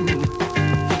blue.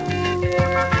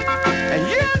 And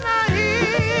you're not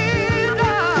here,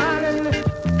 darling,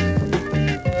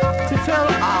 to tell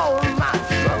all my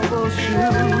troubles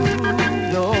true.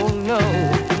 No.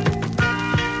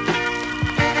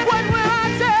 What will I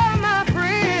tell my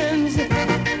friends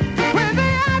when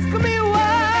they ask me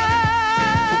why?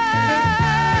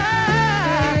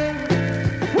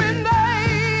 When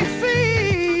they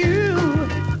see you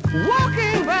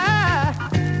walking by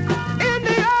in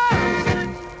the arms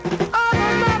of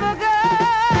another guy.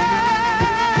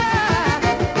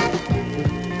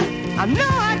 I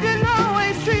know I didn't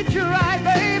always treat you right,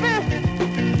 baby,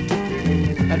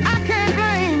 and I can't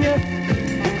blame you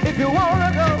if you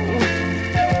wanna go.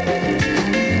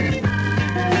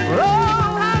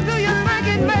 Oh, how do you think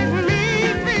it makes me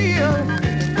feel,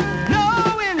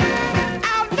 knowing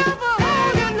I'll never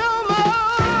hold you no more?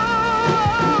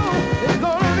 It's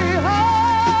gonna be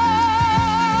hard,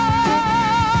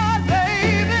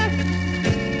 baby.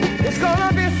 It's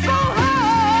gonna be so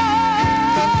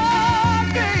hard,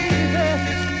 baby.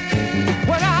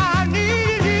 When I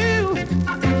needed you,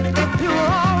 you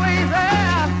were always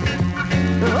there.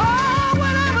 Oh,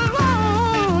 when I was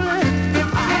lonely,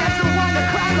 I had someone to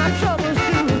cry my troubles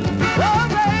to. Oh,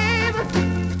 baby,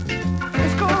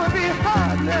 it's gonna be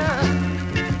hard now.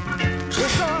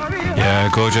 It's gonna be hard. Yeah,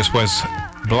 gorgeous Wes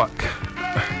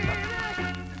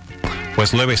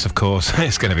Lewis, of course.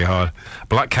 It's going to be hard.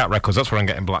 Black Cat Records, that's where I'm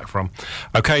getting black from.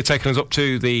 Okay, taking us up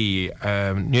to the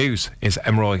news is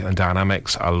Emroy and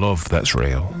Dynamics, A Love That's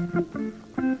Real.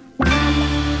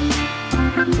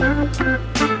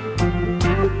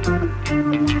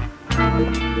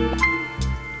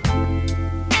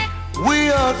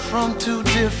 We are from two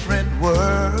different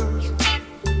worlds.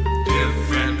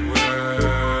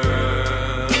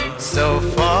 So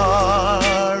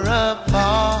far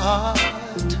apart,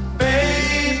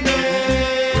 baby.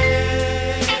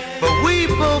 But we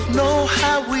both know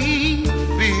how we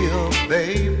feel,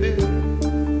 baby.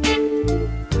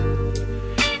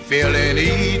 Feeling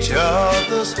each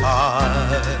other's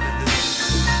hearts.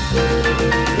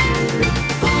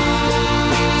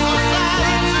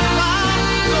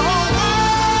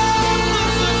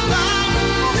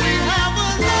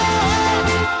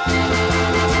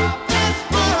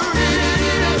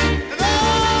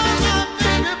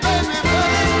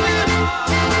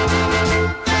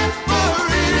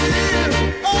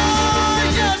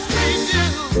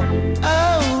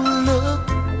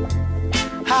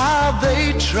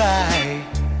 Try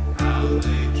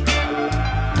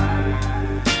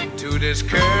to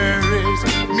discourage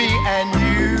me and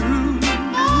you,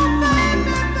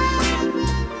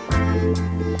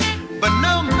 but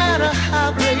no matter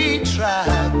how they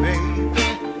try, baby,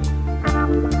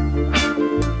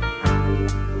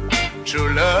 true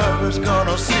love is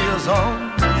gonna see us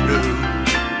on through.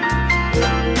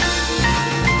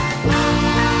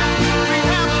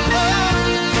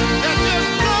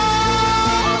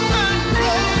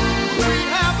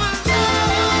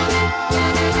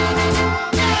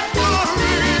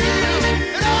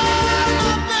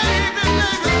 Baby,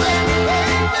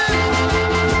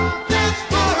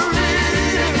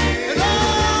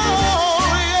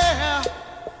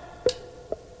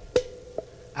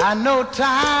 I know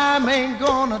time ain't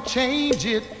gonna change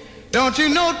it. Don't you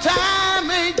know time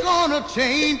ain't gonna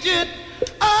change it?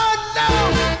 Oh no,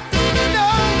 no,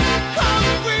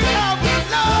 come we have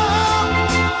love.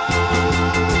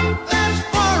 That's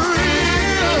for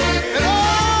real. And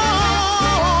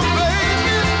oh,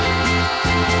 baby,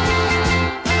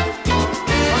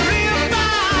 a real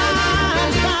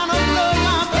fine kind of love,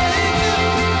 my baby.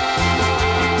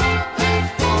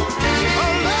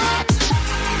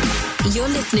 You're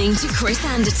listening to Chris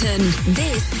Anderton.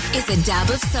 This is A Dab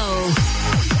of Soul.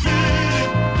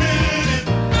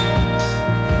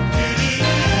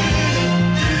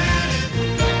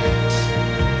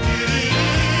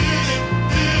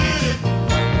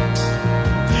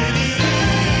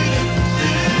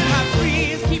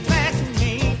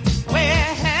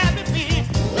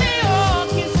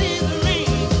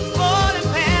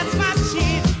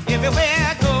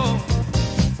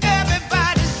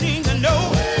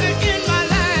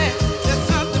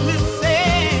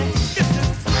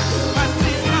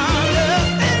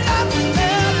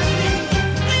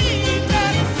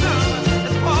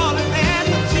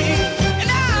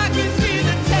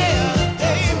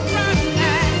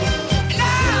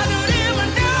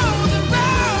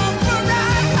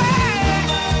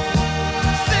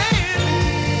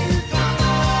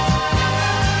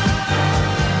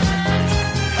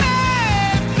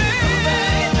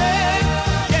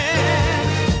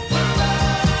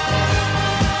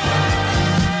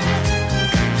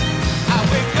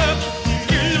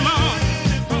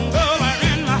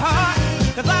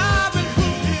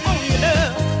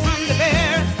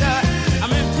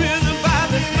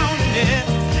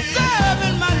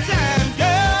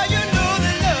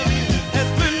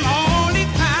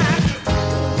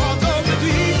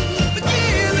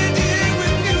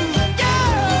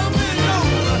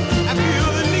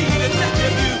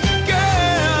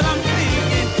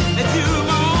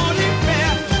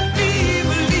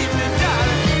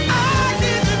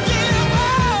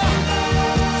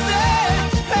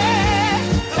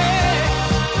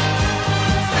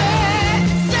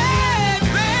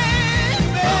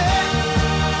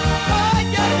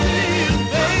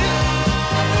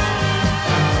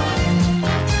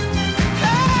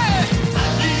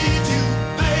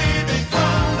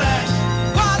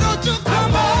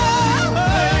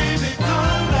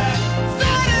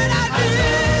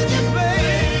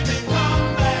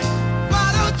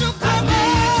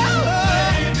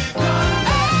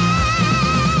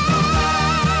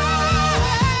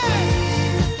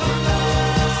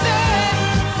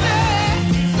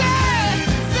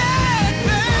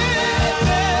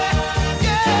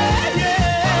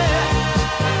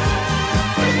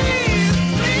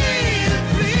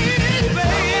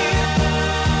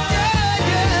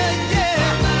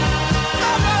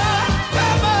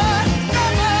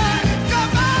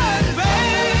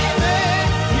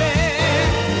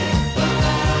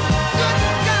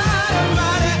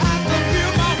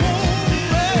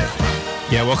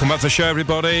 Welcome back to the show,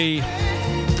 everybody.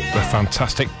 The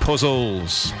Fantastic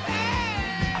Puzzles.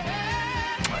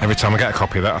 Every time I get a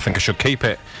copy of that, I think I should keep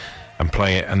it and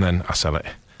play it, and then I sell it.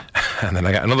 And then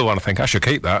I get another one, I think I should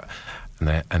keep that, and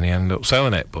they end up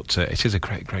selling it. But it is a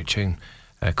great, great tune.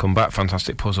 Come back,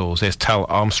 Fantastic Puzzles. Here's Tel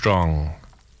Armstrong.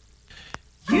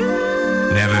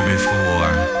 Never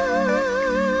before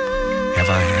have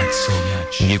I had so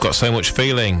much. You've got so much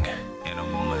feeling.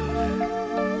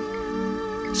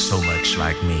 So much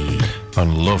like me.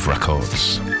 On Love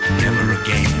Records. Never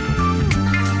again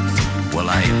will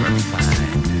I ever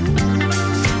find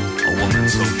a woman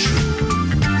so true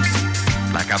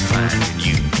like I find in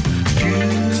you. You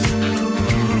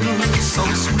so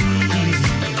sweet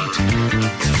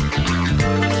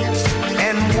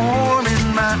and warm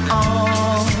in my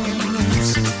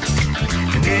arms,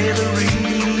 and every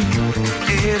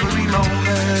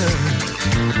moment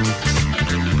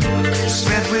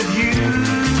spent with you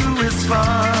is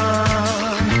fun.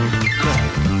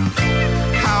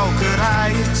 How could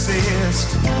I exist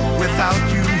without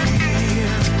you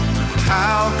here?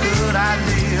 How could I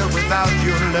live without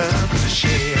your love to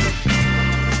share?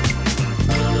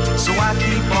 So I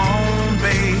keep on,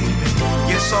 baby,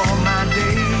 yes, all my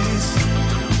days,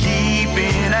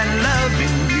 keeping and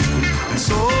loving you in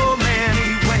so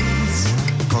many ways.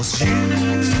 'Cause you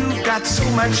got so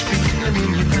much feeling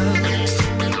in your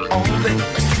love, oh baby.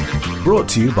 Brought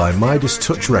to you by Midas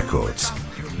Touch Records,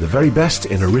 the very best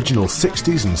in original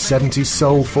 60s and 70s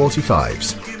soul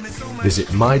 45s. Visit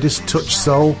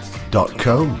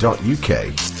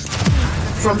midastouchsoul.co.uk.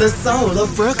 From the soul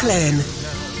of Brooklyn,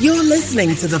 you're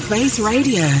listening to The Face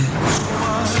Radio.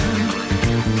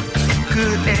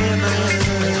 Could ever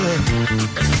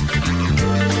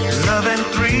love and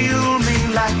thrill me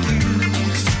like you.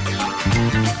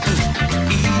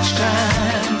 Each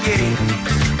time, yeah,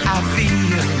 I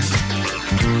feel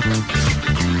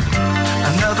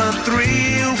another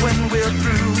thrill when we're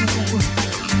through.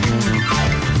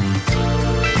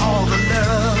 All the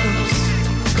loves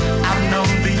I've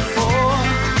known before,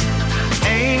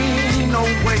 ain't no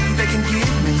way they can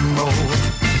give me more.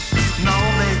 No,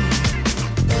 baby.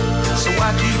 So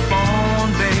I keep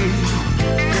on, babe.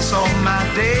 It's all my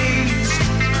days,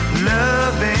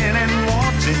 loving and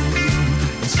wanting you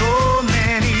in so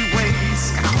many ways.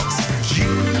 'Cause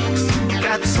you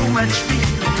got so much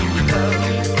feeling, love.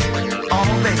 Oh,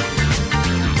 baby,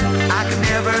 I could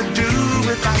never do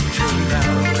without your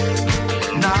love.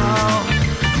 No,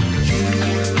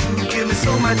 you give me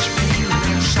so much feeling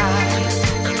inside.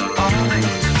 Oh,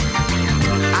 baby,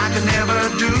 I could never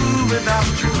do without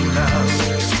your love.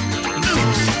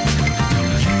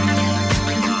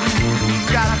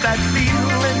 Got that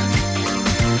feeling,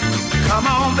 come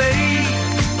on, babe,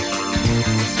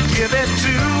 give it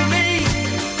to me.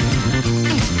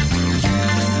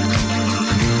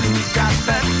 Got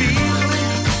that feeling,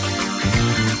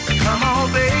 come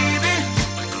on, baby,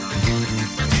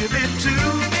 give it to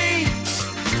me.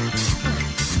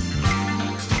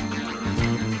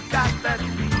 Got that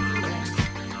feeling.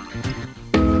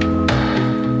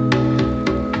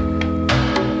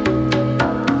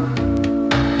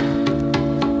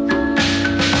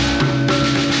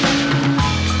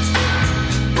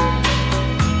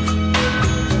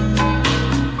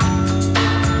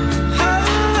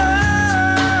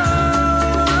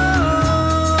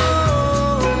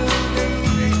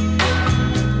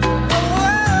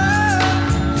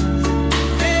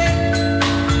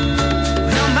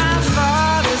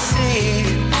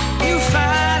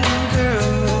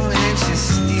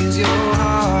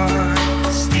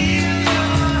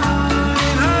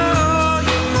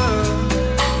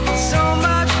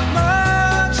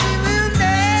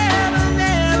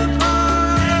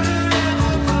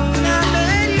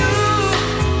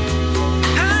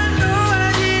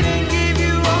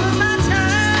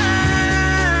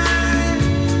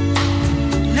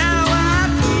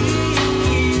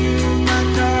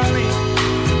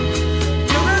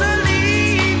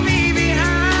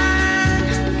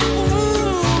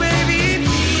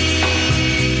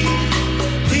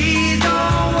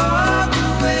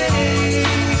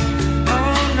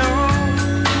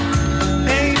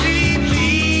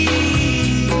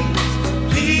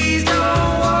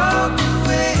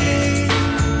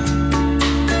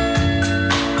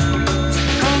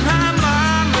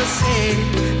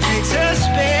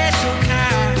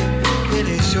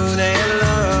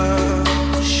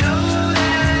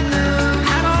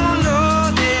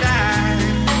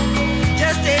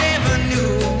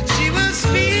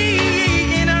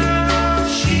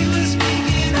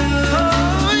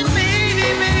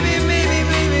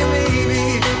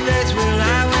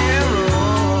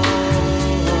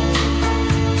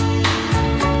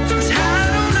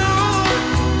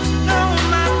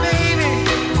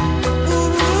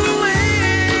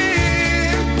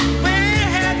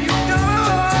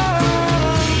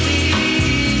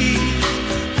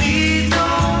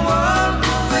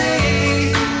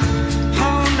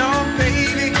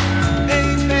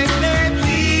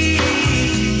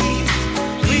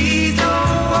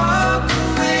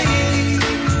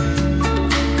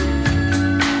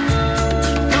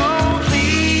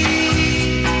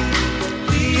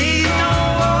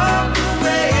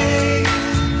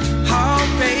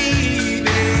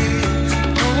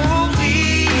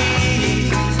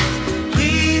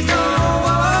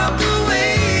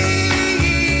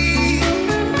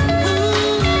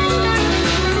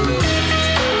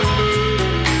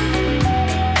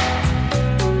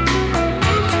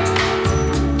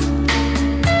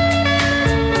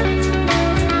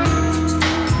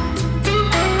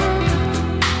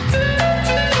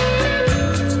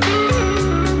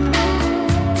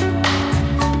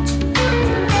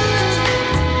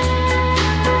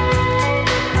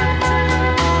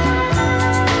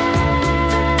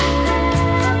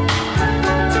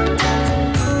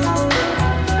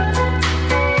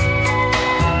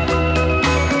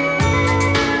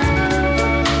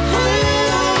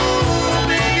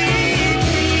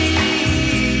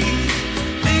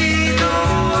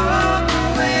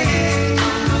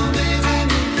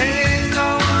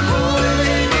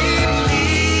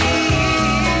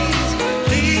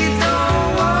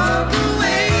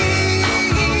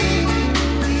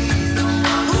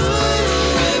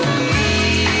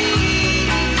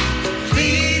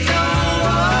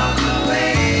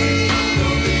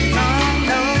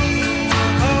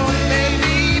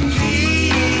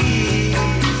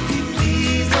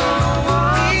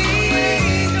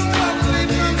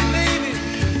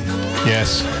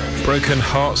 Broken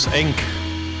Hearts Inc.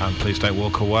 and Please Don't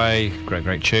Walk Away.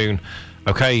 Great tune.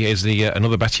 Okay, here's the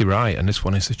another Betty Wright, and this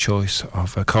one is the choice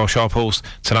of Carl Sharples,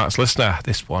 tonight's listener.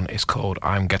 This one is called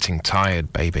I'm Getting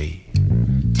Tired, Baby.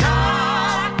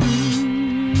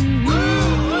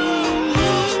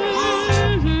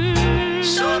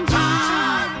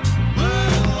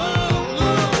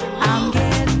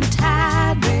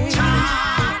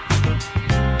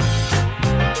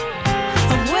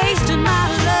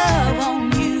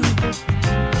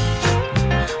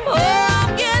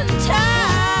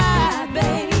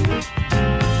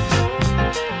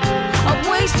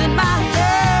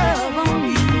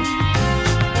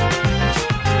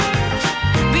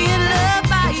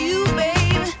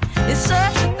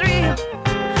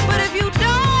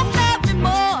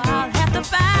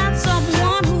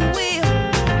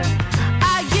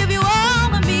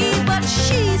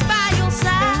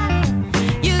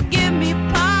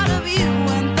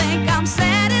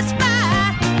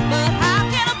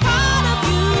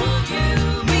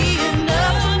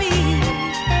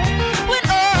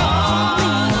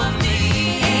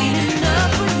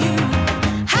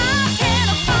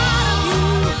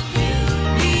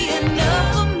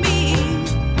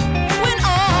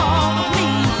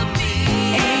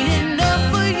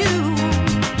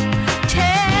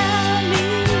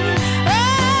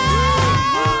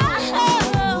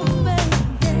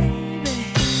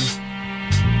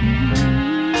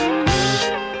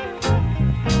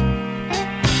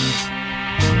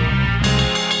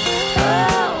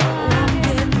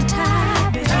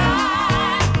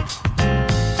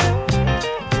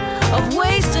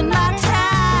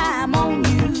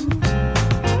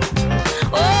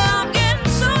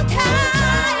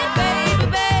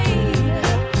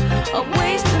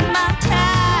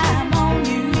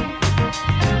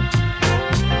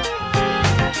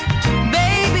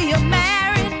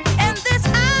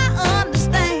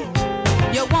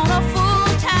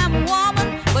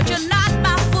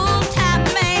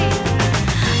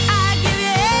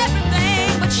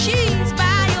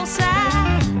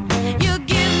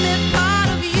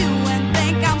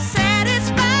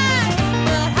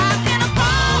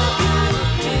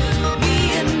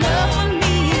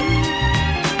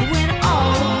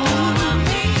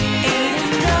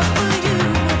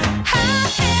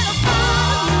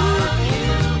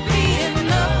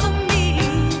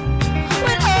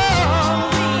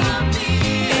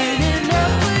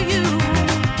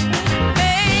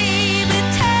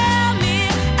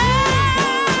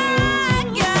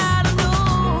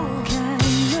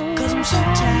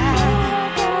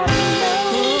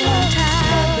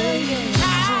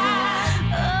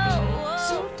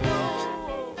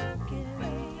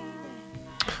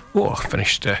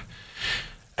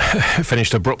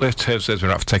 Finished abruptly. Says we're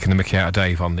not taking the mickey out of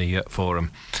Dave on the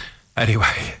forum.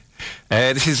 Anyway,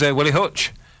 this is Willie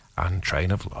Hutch and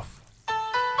Train of Love.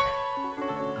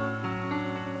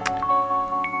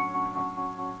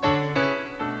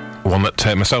 One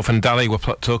that myself and Dally were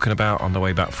talking about on the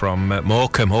way back from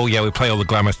Morecambe. Oh yeah, we play all the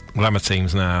glamour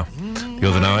teams now. The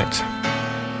other night.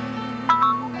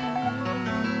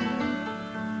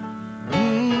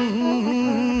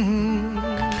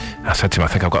 I said to him, I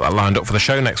think I've got that lined up for the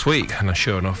show next week, and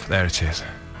sure enough, there it is.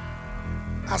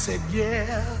 I said,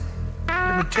 yeah,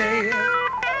 let me tell you,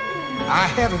 I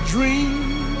had a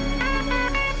dream.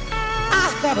 I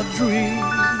had a dream.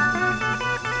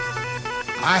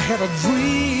 I had a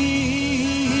dream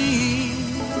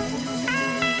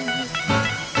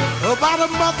about a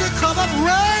multicolored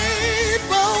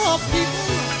rainbow of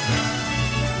people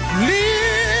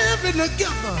living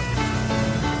together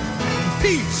in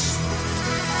peace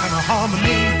and a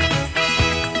harmony.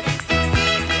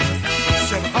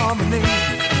 Said harmony.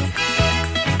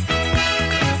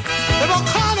 They were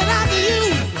calling out to you.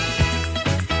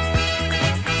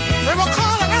 They were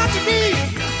calling out to me.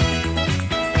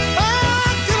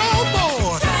 Oh, get on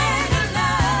board.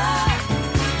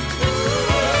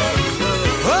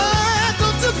 Oh,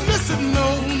 don't you miss it, no.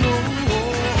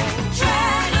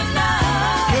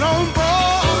 Get on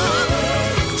board.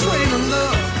 Train of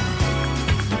love.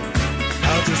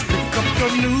 I'll just pick up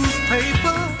your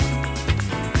newspaper,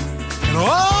 and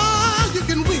all you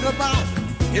can read about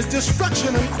is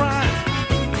destruction and crime.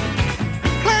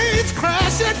 Planes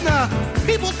crashing,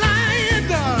 people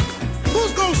dying.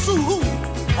 Who's gonna sue who?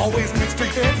 Always makes the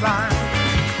headline.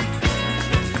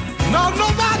 No,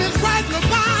 nobody's writing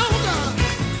about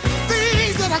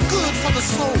things that are good for the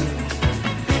soul.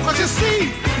 'Cause you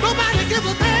see, nobody gives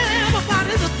a damn about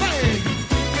anything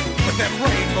but that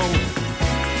rainbow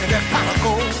and that pot of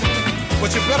gold. But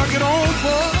you better get on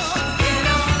board. Get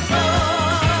on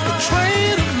board. The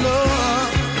train of love.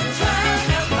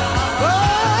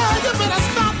 Oh, you better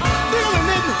stop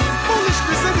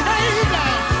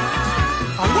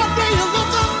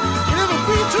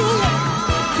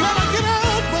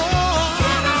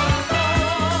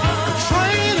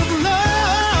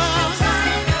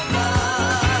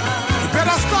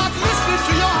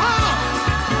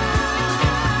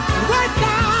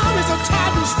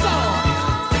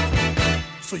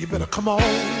So you better come on,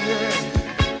 yeah.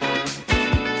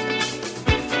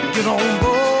 Get on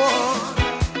board.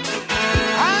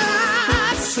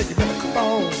 I said you better come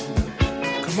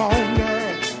on,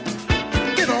 yeah.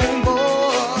 Get on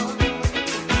board.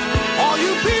 All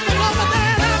you people over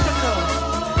there in Africa,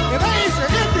 in Asia,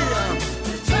 India,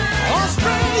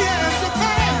 Australia, and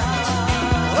Japan.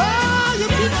 Oh, you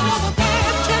people over there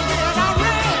in Turkey and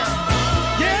Iran.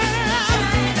 Yeah.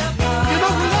 You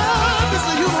know, love is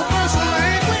the universal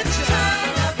language.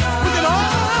 We can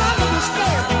all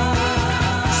understand.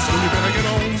 So you better get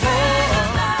on board.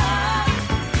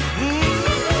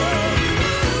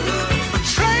 A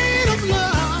train of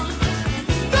love.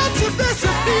 Don't you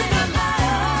listen, people.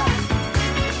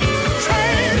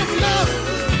 Train of love.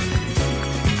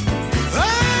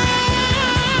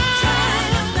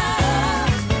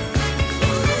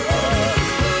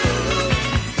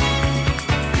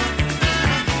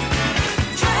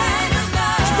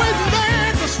 It's waiting there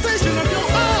at the station of your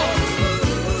heart.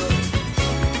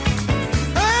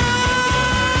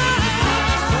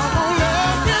 Come on,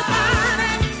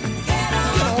 everybody.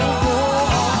 Get on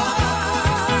board.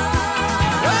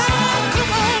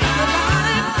 Come on,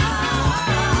 everybody.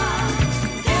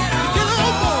 Get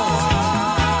on board.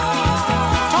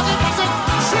 Talking about the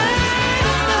train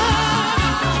of love.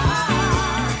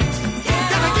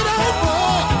 Gotta get on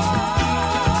board.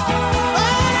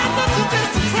 I'm not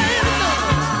just a train of love.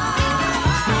 Gotta get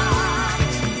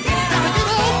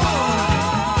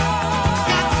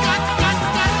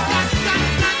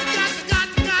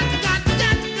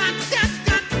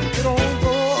on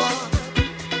board.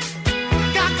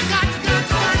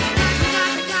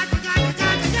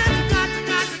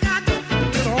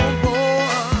 Get on board. Get on board,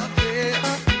 yeah.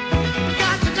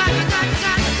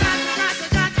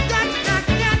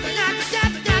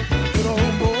 Get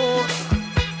on board.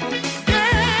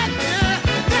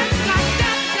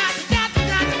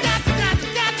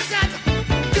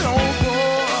 Get on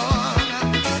board.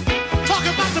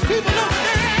 Talking about the people over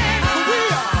there in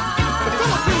Korea, the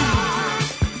Philippines,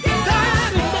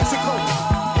 down in Mexico.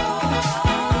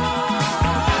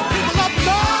 People up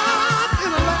north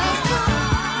in Alaska.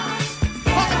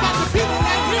 Talking about the people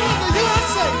right here in the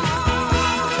USA.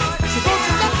 So don't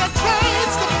you let that train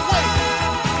slip away.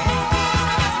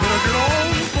 Better get on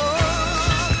board.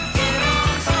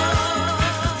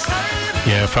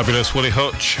 Yeah, fabulous Willie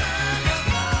Hutch.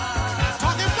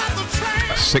 Talking about the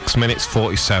train. 6 minutes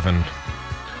 47.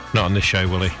 Not on this show,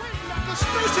 Willie. The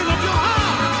station of your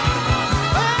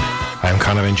heart. I am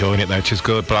kind of enjoying it though, which is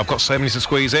good, but I've got so many to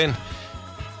squeeze in.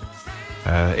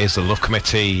 Is the Love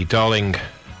Committee, Darling,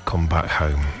 Come Back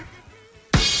Home.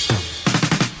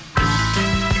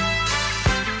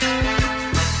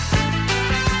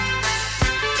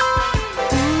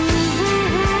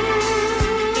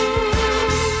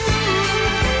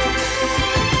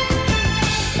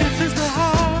 This is the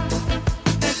heart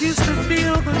that used to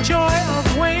feel the joy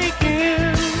of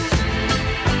waking.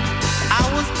 I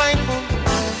was thankful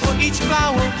for each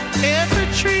flower, every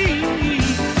tree.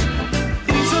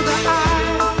 These are the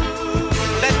eyes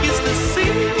that used to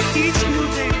see each new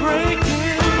day.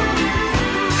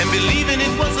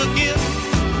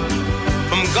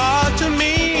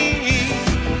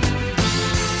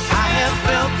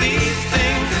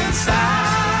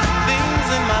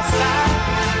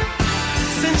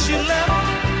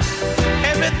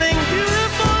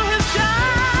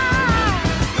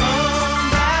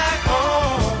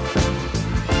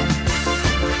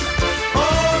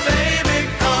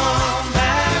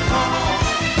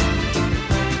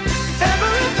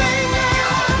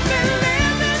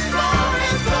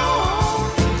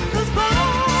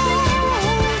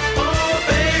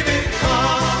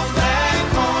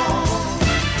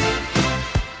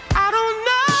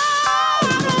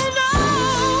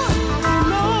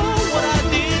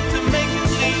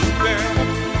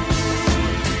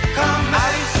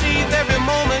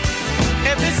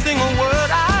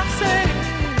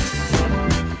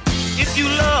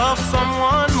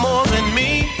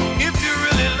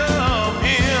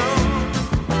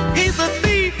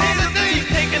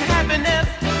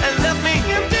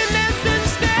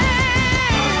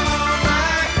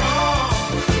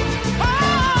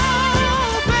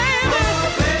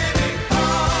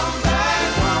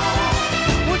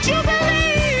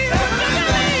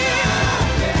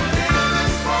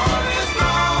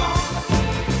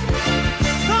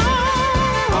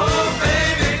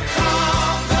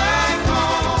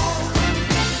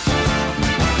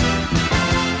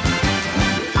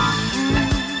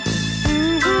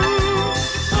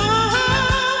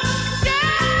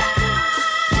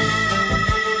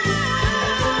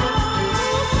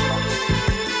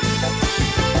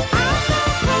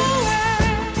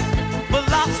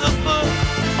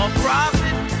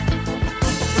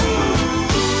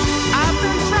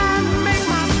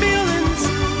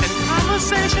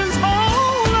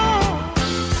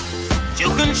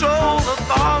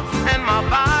 my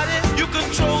body. You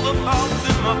control the thoughts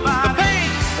in my body.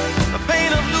 The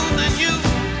pain of losing you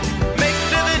makes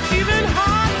living even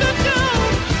hard to do.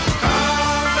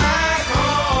 Come back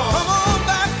home. Come on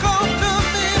back home to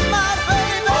me, my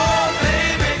baby. Oh,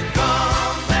 baby,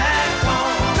 come back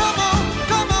home. Come on,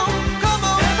 come on, come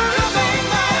on. Everything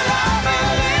that I've been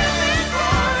living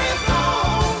for is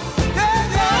gone. Yeah,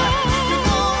 yeah. You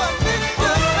know I miss you,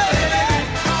 baby.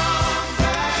 Come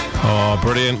back home. Oh,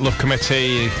 brilliant. Love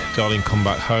Committee, Darling, Come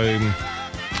Back Home.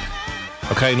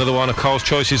 Okay, another one of Cole's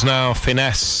choices now,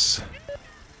 Finesse.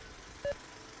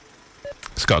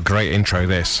 It's got a great intro,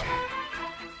 this.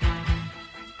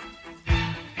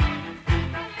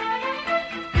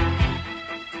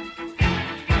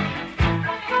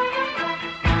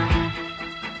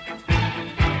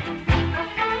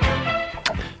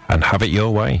 And have it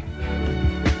your way.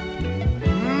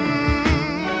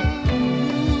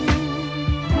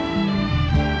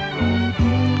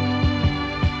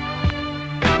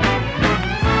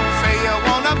 Say you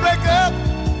wanna break up,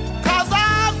 'cause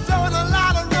I've done a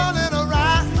lot of running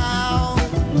around.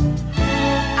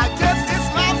 I guess it's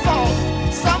my fault,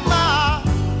 somehow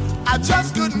I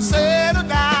just couldn't settle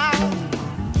down.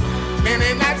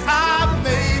 Many nights I've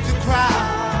made you cry.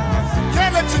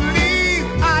 Can't let you leave,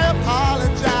 I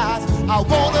apologize. I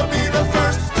wanna be the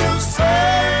first to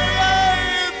say,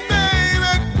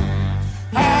 baby,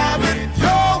 have it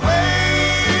your way.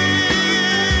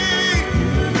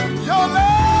 Your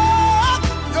love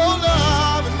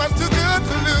is much too good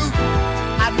to lose.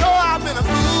 I know I've been a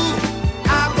fool.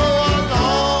 I'll go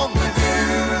along with you.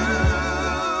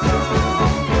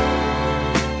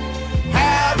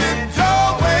 Have it your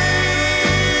way.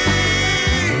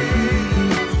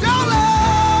 Your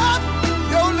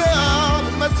love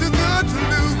is much too good to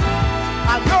lose.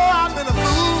 I know I've been a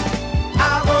fool.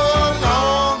 I'll go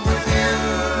along with you.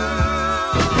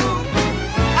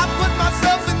 I put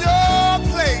myself in your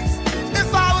place. If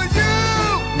I were you,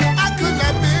 I couldn't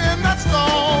have been that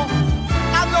strong.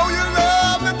 I know you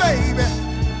love me, baby.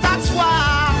 That's why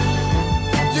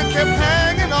you kept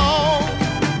hanging on.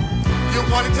 You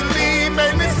wanted to leave,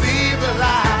 made me see the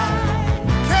light.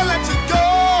 Can't let you go,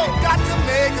 got to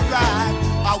make it right.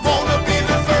 I wanna be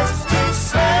the first to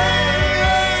say,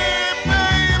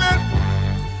 baby,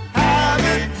 have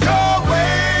it your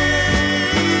way.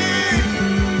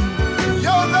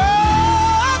 Your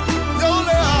love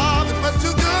is much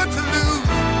too good to lose.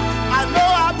 I know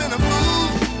I've been a fool.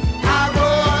 I'll go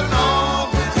along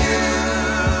with you.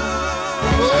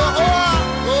 Oh,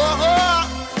 oh, oh, oh.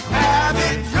 Have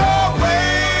it your way.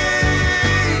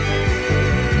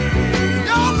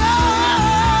 Your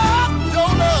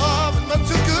love is much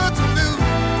too good to lose.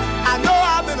 I know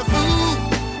I've been a fool.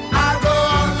 I'll go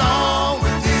along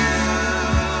with you.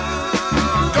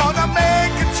 Gonna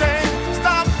make a change.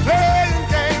 Stop playing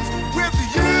games with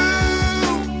you.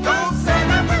 Don't say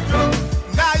that we're through.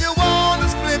 Now you wanna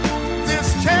split. This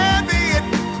can't be it.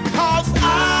 'Cause I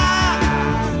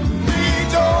need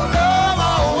your love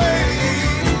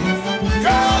always.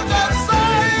 Girl, just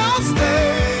say you'll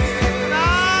stay. I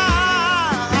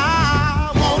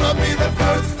wanna be the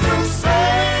first to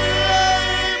say,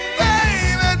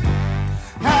 baby,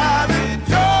 have it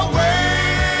your way.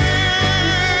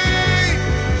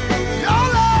 Your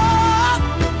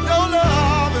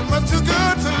love is much too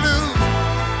good to lose.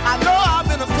 I know I've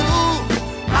been a fool.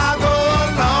 I'll go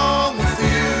along with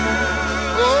you.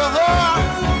 Oh,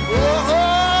 oh,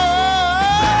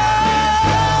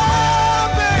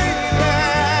 baby.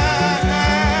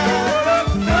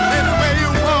 Any way you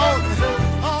want it.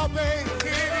 Oh,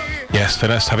 baby. Yes,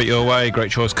 Finesse, have it your way.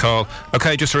 Great choice, Carl.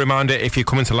 Okay, just a reminder, if you're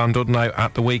coming to Llandudno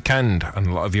at the weekend, and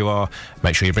a lot of you are,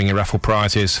 make sure you bring your raffle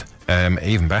prizes.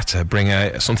 Even better,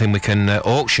 bring something we can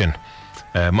auction.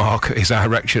 Mark is our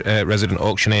resident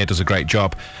auctioneer, does a great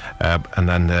job. And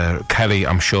then Kelly,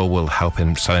 I'm sure, will help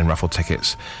him selling raffle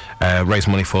tickets. Raise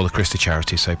money for the Christie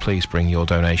charity, so please bring your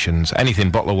donations.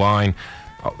 Anything, bottle of wine,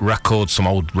 records, some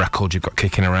old records you've got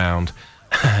kicking around.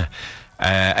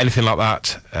 Anything like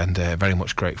that, and very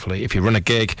much gratefully. If you run a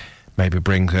gig, maybe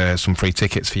bring some free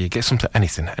tickets for you. Get something,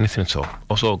 anything at all.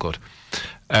 It's all good.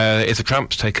 It's the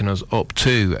Tramps taking us up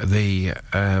to the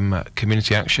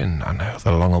community action. I know,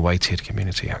 the long-awaited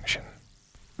community action.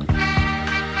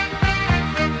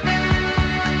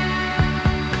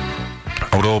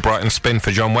 Old Albrighton spin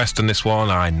for John Weston, this one.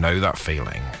 I know that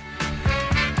feeling.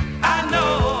 I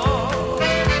know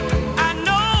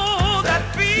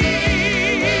that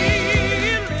feeling.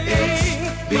 It's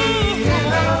being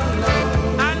alone.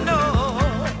 I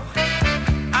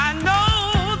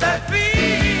know that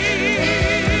feeling.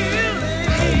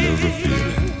 I know the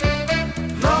feeling.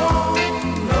 No.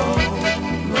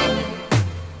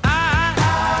 I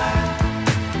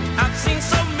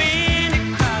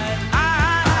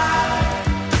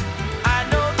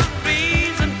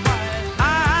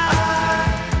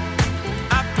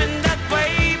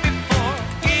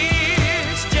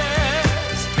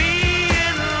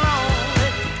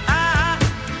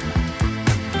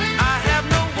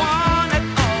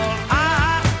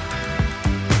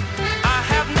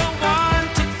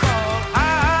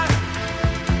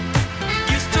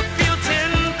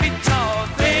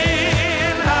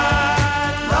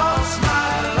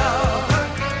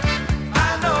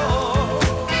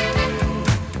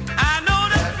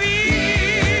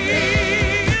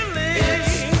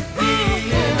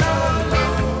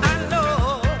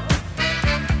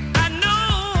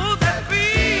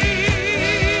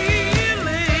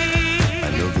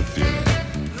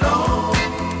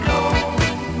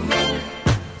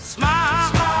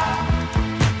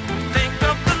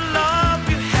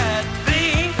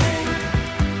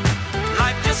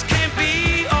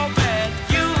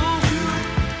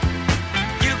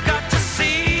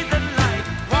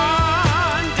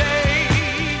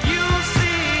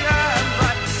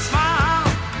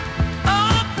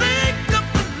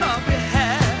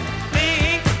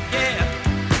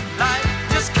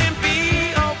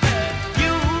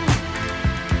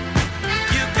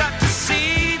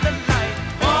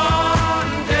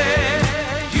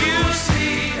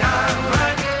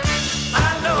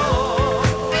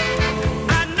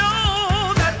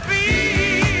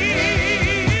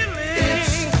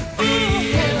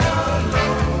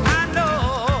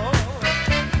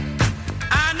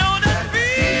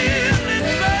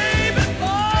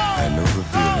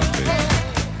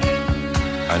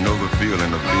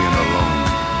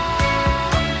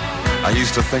I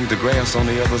used to think the grass on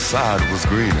the other side was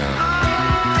greener.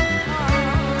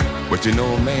 But you know,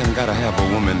 a man gotta have a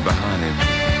woman behind him.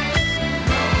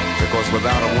 Because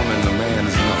without a woman, the man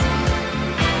is nothing,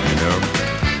 you know.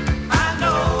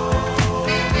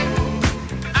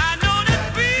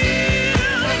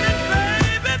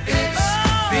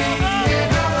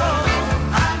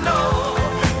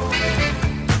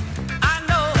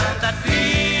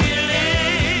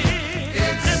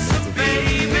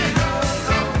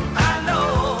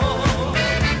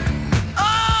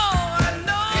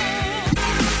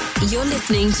 You're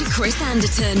listening to Chris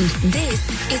Anderton. This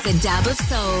is A Dab of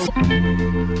Soul.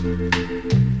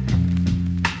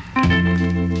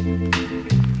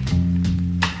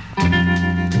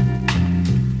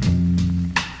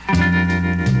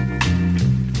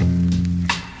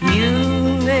 You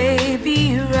may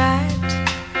be right,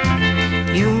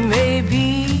 you may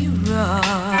be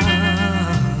wrong,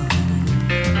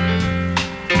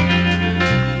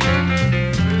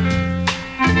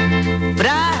 but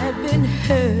I've been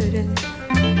hurting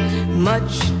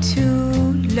much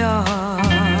too long.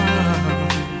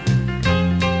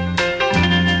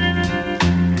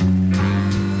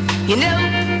 You know,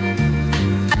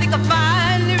 I think I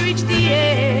finally reached the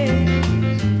end.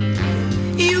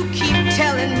 You keep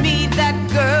telling me that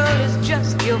girl is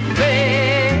just your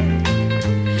friend.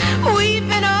 We've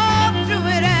been all through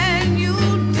it and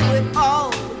you'll do it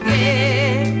all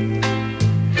again.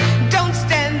 Don't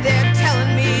stand there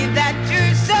telling me that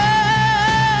you're so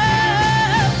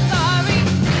sorry.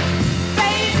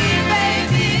 Baby,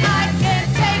 baby, I can't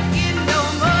take it no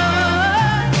more.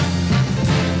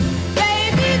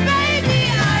 Baby, baby,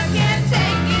 I can't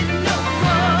take it no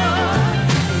more.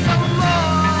 No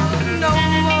more, no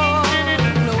more,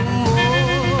 no more.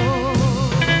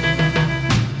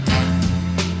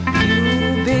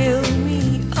 You build me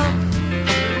up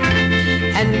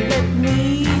and let me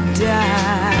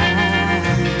die.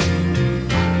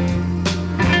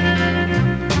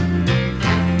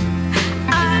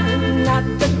 I'm not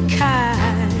the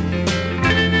kind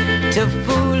to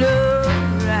fool around.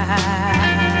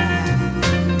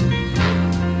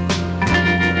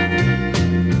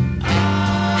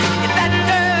 If that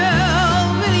girl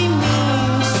really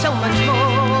means so much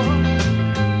more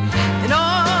than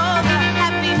all the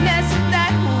happiness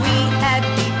that we had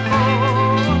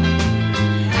before,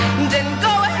 then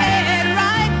go ahead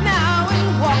right now and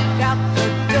walk out the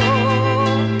door.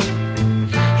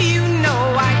 You know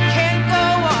I can't go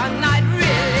on, I'd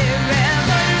really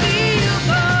rather see you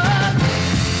go.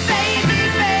 Baby,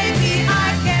 baby, I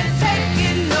can't take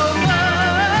it no more.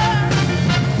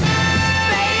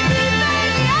 Baby,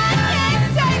 baby, I can't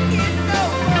take it no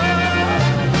more.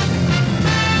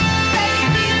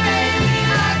 Baby, baby,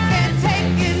 I can't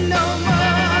take it no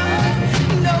more.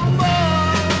 No more,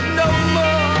 no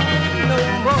more, no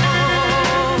more.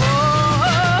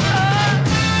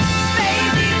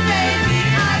 Baby, baby,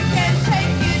 I can't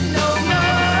take it no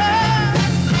more.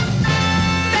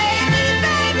 Baby,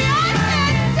 baby, I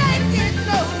can't take it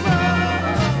no more.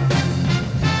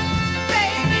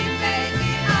 Baby, baby,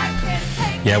 I can't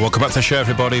take it. Yeah, welcome back to the show,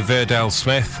 everybody. Verdell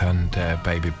Smith and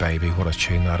Baby Baby. What a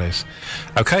tune that is.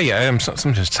 Okay,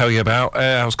 something to tell you about.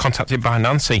 I was contacted by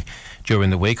Nancy during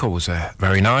the week. It was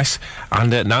very nice.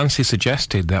 And Nancy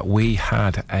suggested that we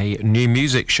had a new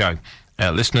music show.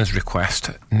 Listeners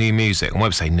request new music. And when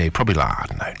we say new, probably like, I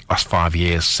don't know, last 5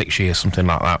 years, 6 years, something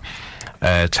like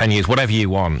that. 10 years, whatever you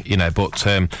want, you know. But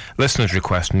listeners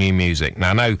request new music. Now,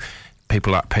 I know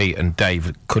people like Pete and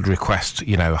Dave could request,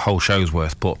 you know, a whole show's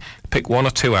worth, but pick one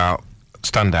or two out,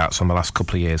 standouts from the last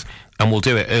couple of years, and we'll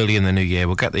do it early in the new year.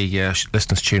 We'll get the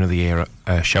listeners' tune of the year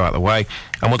show out of the way,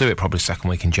 and we'll do it probably second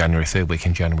week in January, third week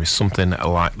in January, something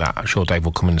like that. I'm sure Dave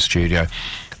will come in the studio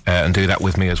and do that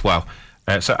with me as well.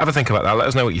 So have a think about that. Let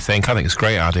us know what you think. I think it's a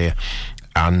great idea,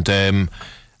 and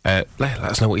let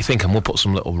us know what you think, and we'll put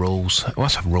some little rules. We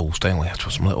must have rules, don't we? We have to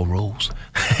put some little rules,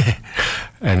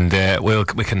 and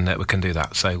we can do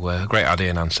that. So great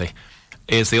idea, Nancy.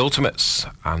 Here's the Ultimates,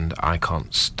 and I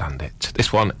Can't Stand It.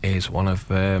 This one is one of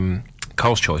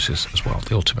Cole's choices as well.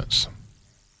 The Ultimates.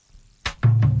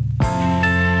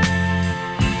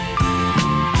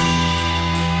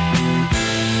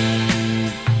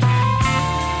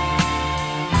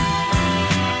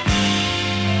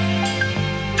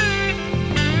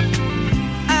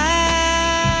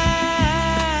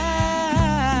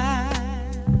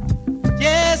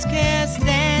 Just can't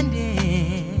stand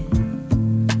it.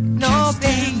 No,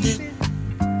 baby.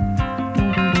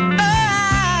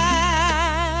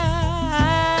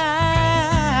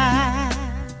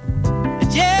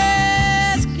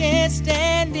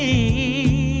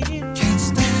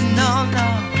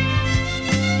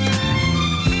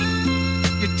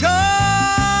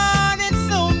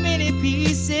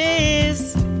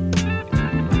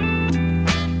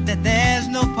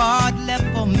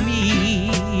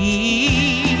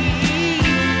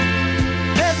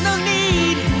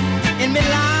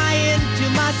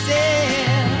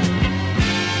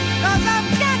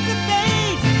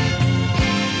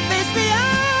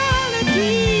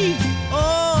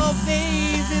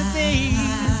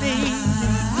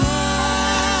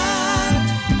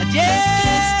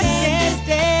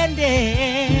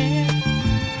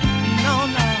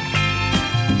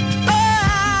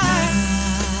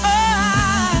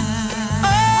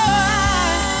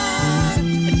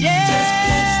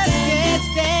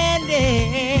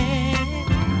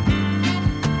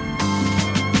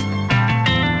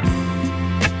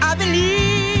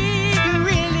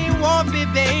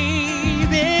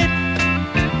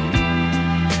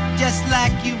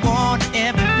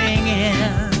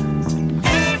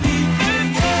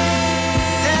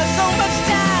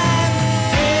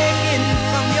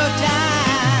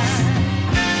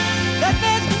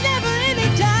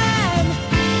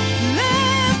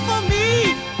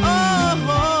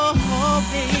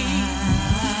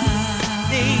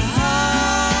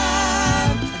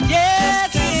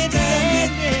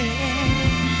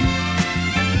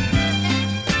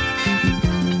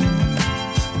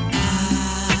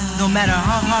 matter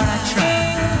how hard I try.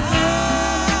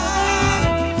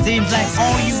 Seems like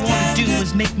all you want to do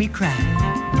is make me cry.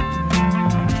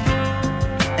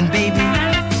 And baby,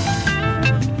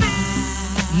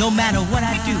 no matter what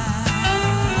I do,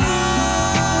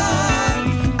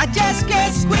 I just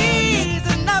can't squeeze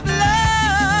enough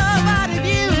love out of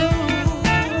you.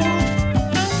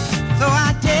 So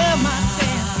I tell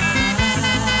myself,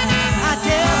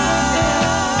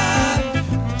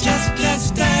 just can't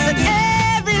stand it.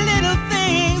 Every little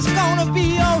thing's gonna be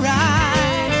alright.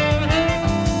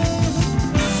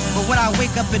 But when I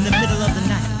wake up in the middle of the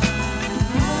night,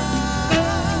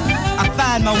 I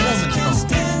find my woman's gone.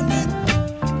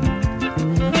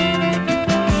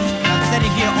 I'm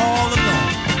sitting here all alone.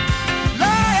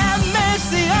 Lord have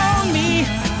mercy on me,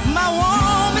 my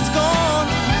woman's gone.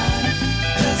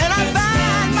 And I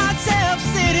find myself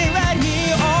sitting right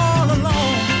here all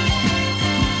alone.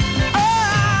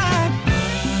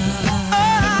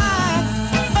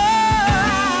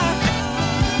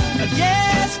 I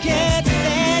just can't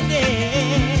stand it.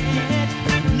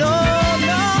 No,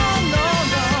 no, no,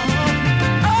 no.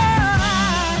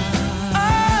 I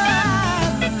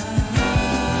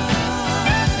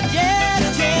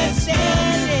just can't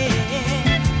stand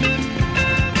it.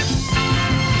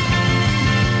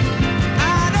 I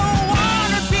don't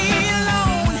wanna be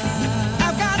alone.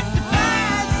 I've got to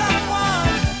find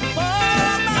someone for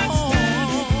my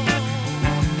home.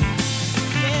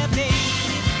 Yeah, baby.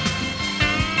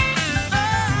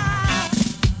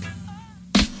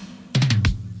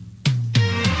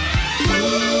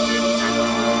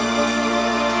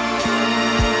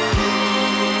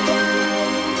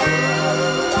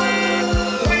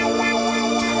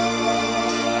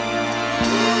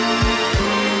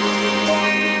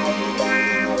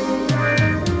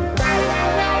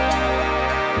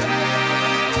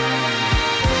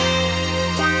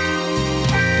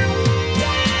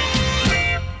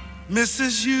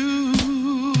 Mrs. You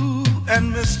and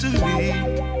Mr. Me,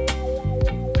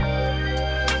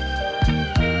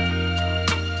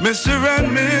 Mr. and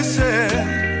Mrs.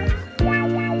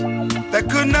 that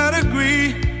could not agree.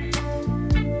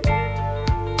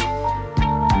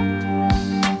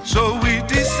 So we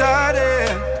decided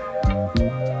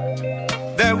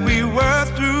that we were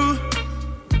through.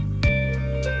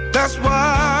 That's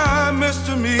why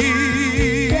Mr. Me,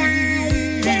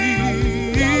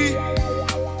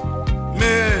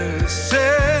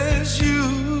 Mrs. You,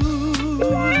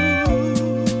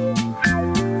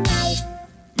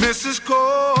 Mrs.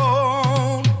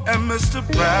 Cole and Mr.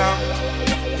 Brown,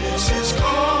 Mrs.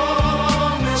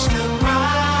 Cole, Mr.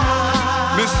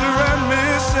 Brown, Mr. and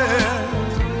Mrs.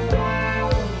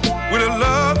 with a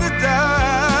love that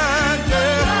died,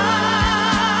 yeah.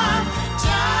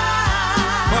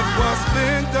 But what's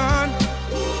been done,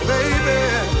 baby,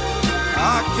 I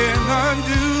can't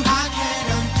undo.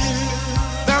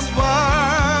 That's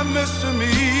why Mr.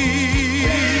 Me,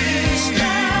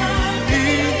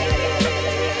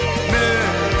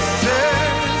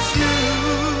 Mrs. You,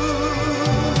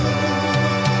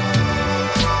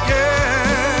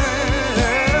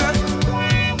 yeah.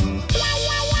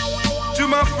 To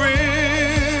my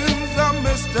friends, I'm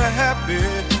Mr. Happy,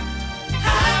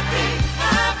 happy,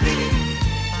 happy,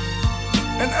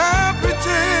 and I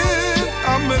pretend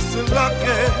I'm Mr.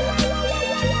 Lucky.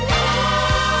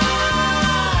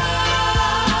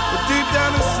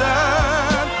 Down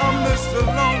inside, I'm Mr.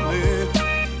 Lonely,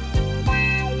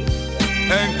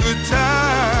 and good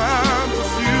times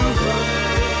with you,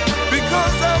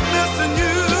 because I'm missing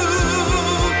you,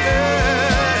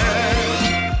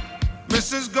 yeah.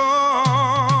 Mrs.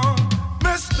 Gone,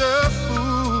 Mr.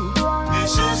 Fool,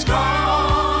 Mrs.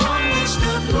 Gone,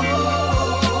 Mr.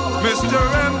 Fool, Mr.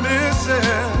 and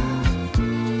Mrs.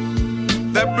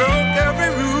 that broke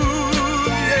every rule.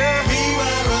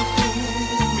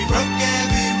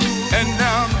 And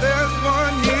now there's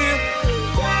one here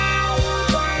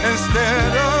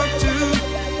instead of two.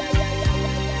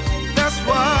 That's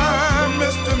why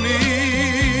Mr. Me,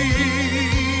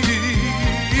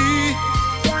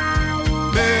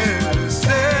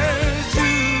 Mrs. You, Mrs.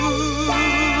 You.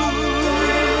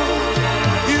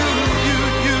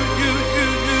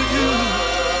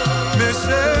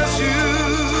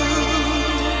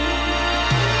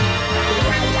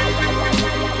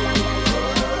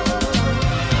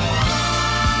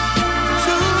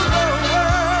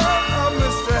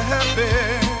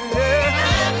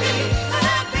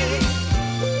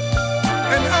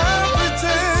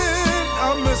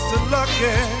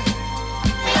 Lucky.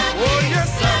 Oh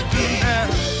yes I do now.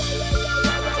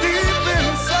 Deep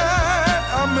inside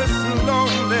I'm Mr.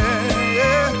 Lonely,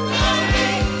 yeah.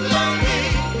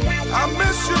 I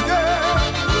miss you, girl.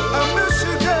 I miss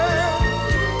you, girl.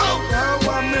 Oh,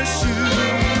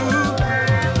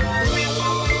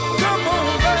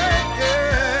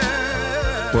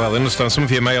 Well, I understand some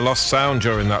of you may have lost sound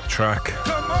during that track.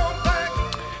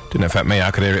 Didn't affect me,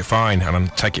 I could hear it fine,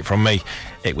 and take it from me,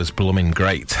 it was blooming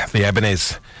great. The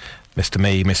Ebonies, Mr.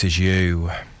 Me, Mrs.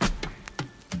 You.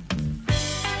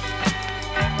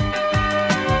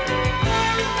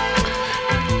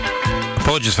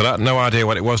 Apologies for that, no idea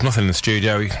what it was, nothing in the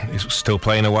studio. He's still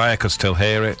playing away, I could still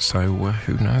hear it, so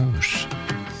who knows?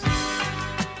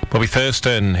 Bobby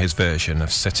Thurston, his version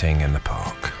of Sitting in the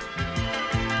Park.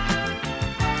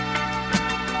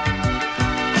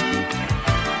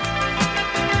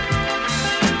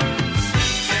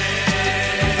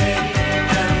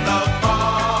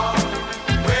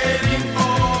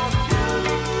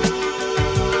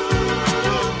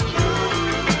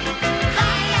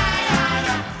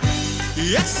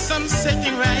 Yes, I'm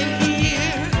sitting right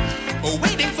here,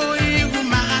 waiting for you,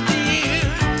 my dear,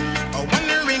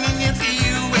 wondering if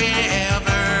you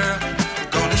ever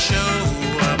gonna show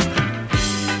up.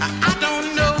 I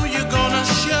don't know you're gonna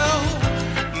show,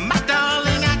 my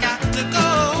darling, I got to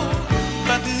go,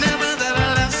 but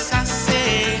nevertheless I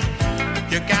say,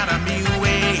 you gotta be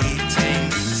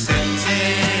waiting, sitting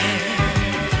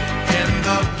in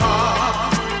the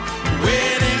park,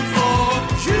 waiting for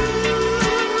you.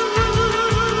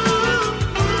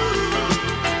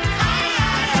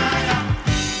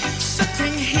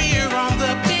 Sitting here on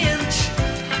the bench,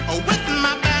 with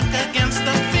my back against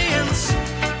the fence,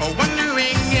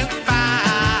 wondering if I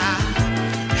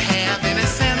have any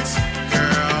sense,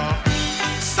 girl.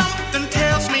 Something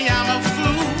tells me I'm a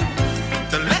fool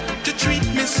to let you treat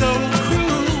me so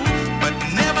cruel, but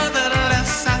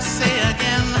nevertheless I say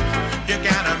again, you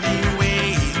gotta be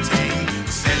waiting,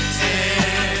 sitting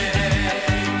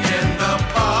in the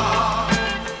park,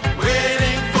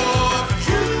 waiting for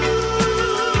you.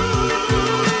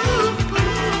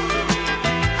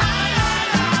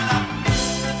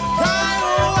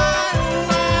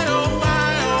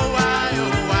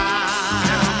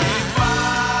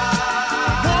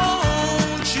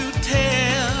 Won't you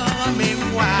tell me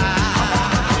why?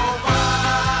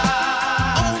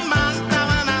 Oh my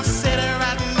darling, I said it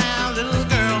right now, little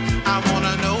girl, I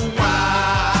wanna know why.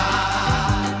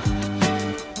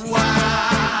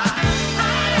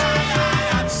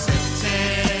 I'm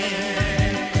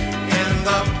sitting in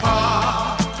the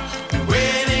park,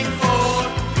 waiting for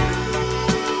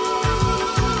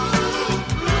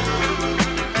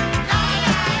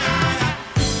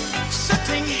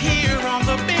sitting here on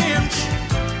the bench,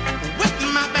 with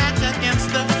my back against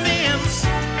the fence,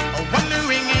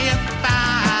 wondering if I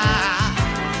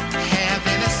have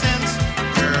any sense,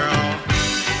 girl.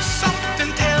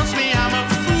 Something tells me I'm a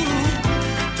fool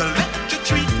to let you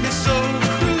treat me so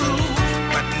cruel,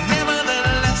 but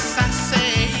nevertheless I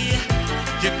say,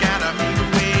 you gotta be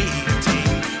waiting,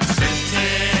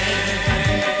 sitting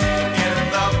in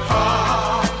the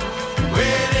park,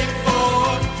 waiting for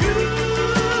you.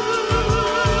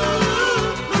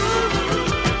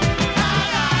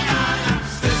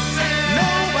 No,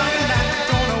 I'm not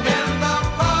gonna win the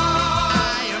park. I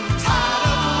am tired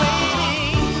of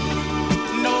waiting.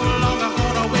 No longer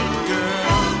gonna wait,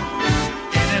 girl,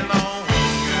 any longer.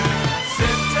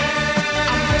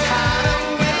 I'm tired of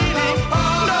waiting.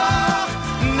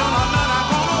 No, not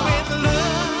gonna wait,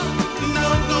 love. No,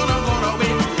 gonna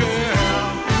wait, girl,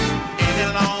 any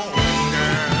longer.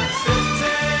 I'm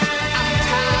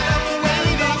tired of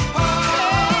waiting.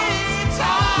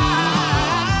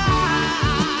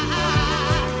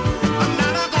 I'm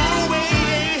not gonna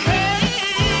wait.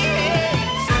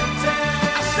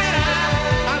 I said I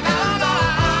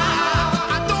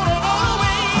don't wanna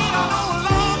wait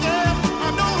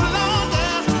no longer.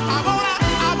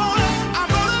 I'm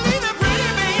gonna leave it pretty,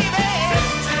 baby.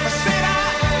 I said I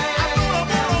don't wanna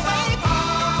wait.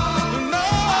 No,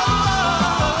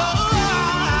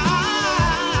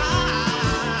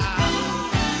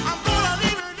 I'm gonna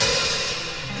leave it.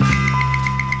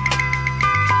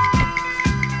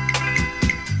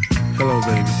 Hello,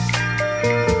 baby.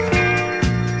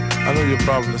 I know you're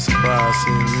probably surprised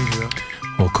seeing me here.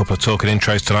 Well, a couple of talking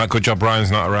intros tonight. Good job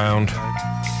Brian's not around.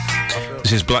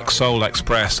 This is Black Soul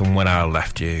Express and When I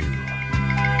Left You.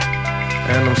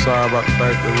 And I'm sorry about the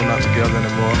fact that we're not together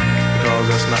anymore, because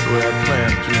that's not the way I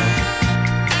planned it, you know.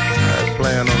 I had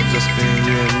planned on it just being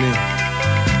you and me.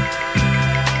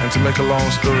 And to make a long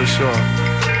story short,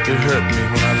 it hurt me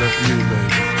when I left you,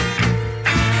 baby.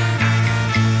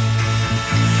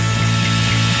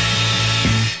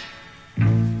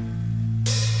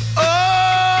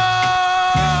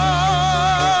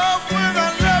 When I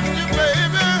left you,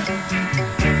 baby,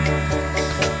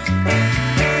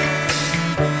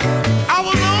 I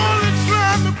was only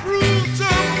trying to prove to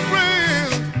my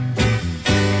friends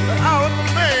that I was the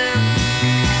man.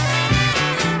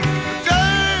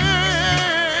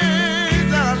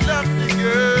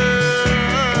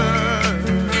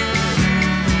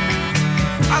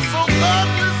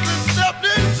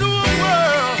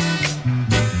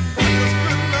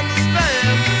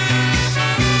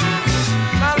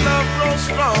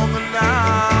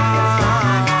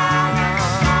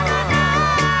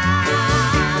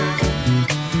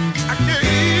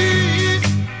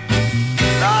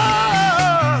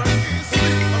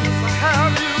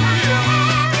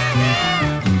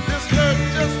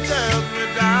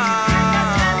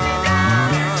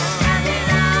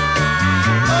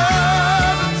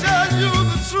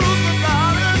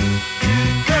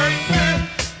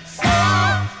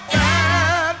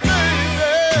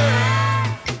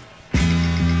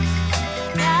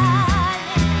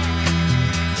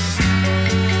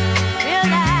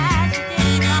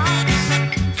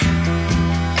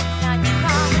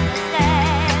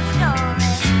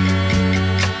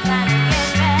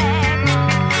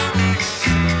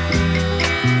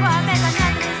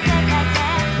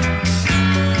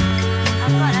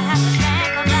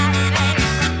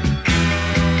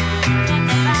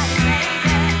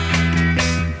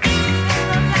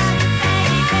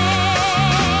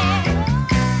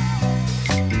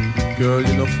 Girl,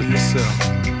 you know for yourself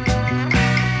that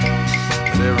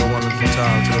everyone is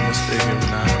entitled to a mistake every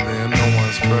now and then. No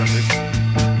one's perfect.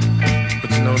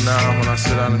 But you know now, when I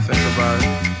sit down and think about it,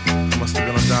 I must have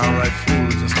been a downright fool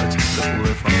to just let you slip away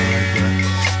from me like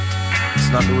that. It's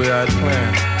not the way I had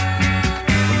planned.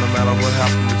 But no matter what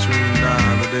happened between now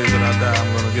and the day that I die,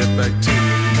 I'm gonna get back to you.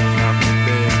 Even if I have to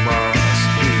beg, borrow, or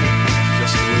steal. It's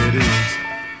just the way it is.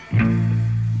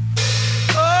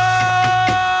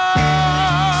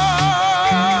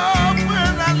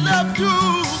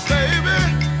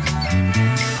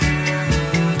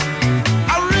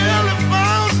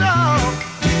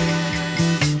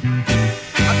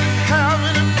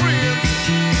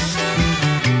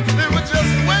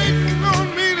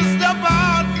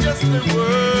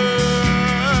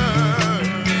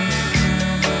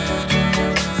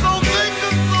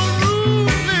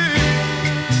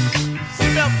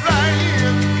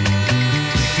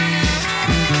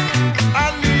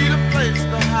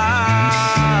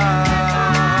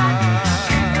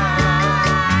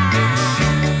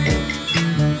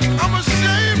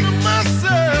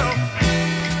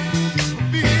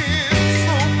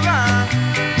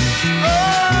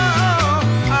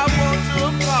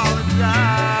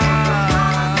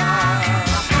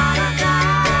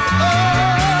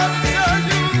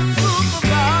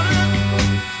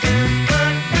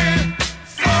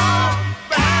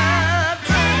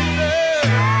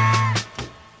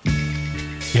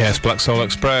 Black Soul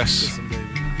Express.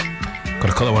 Got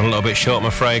to cut that one a little bit short, I'm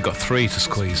afraid. Got 3 to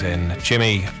squeeze in.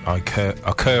 Jimmy,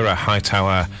 Okura,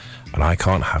 Hightower, and I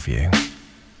Can't Have You.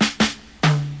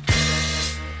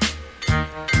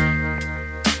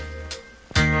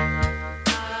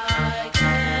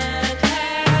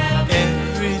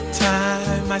 Every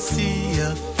time I see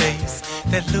a face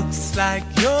that looks like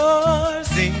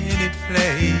yours in any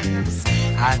place,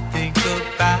 I think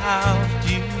about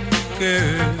you,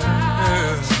 girl.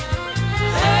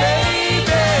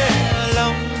 Baby,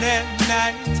 alone at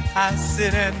night I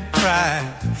sit and cry.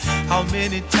 How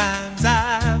many times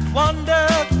I've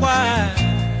wondered why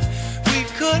we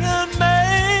couldn't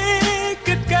make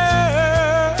it,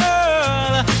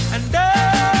 girl. And every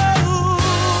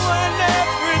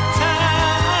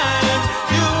time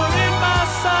you're in my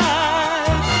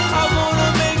side, I wanna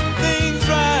make things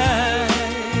right,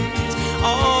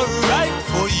 all right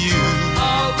for you.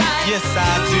 All right. Yes, I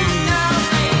do.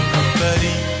 But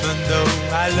even though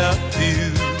I love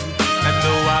you, and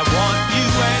though I want you,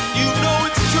 and you know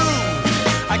it's true,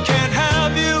 I can't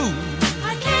have you.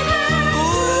 I can't have you.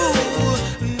 Ooh,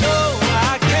 no,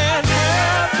 I can't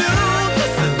have you.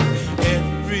 Listen,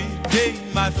 every day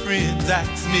my friends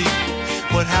ask me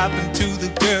what happened to the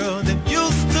girl that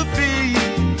used to be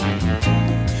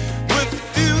with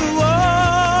you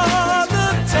all the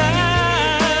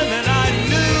time, and I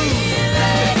knew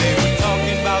that they were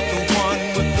talking about the one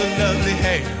with the lovely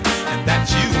hair, and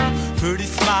that's you, pretty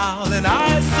smile and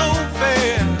eyes so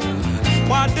fair.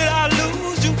 Why did I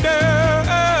lose you, girl?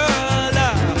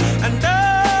 And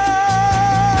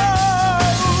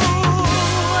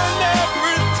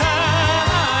every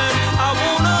time I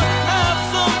wanna have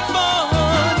some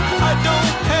fun, I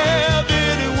don't have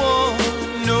anyone,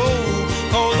 no,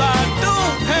 'cause I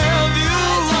don't have you.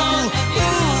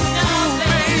 Ooh,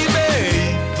 baby,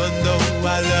 even though I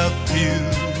love you,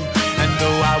 and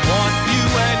though I want you,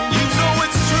 and you know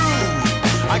it's true,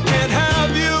 I can't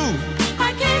have you.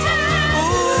 I can't have you.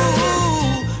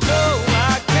 Ooh, no,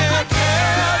 I can't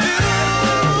have you.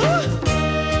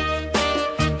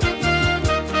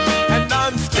 And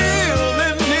I'm still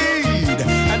in need.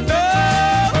 And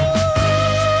there's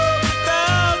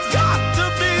got to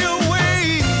be a way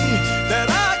that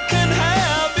I can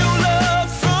have your love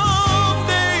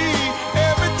someday.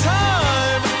 Every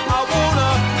time I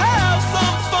wanna have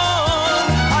some fun,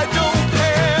 I don't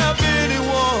have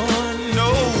anyone,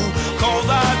 no, 'cause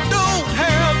I don't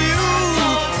have you.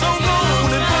 So go on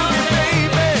and bring me,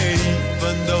 baby,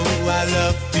 even though I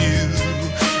love you,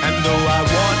 and though I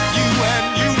want you, and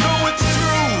you know it's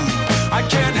true, I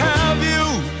can't have you.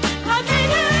 I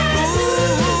can't have you.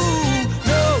 Ooh,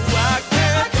 no, I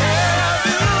can't have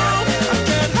you. I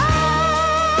can't have you,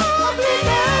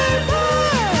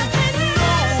 baby.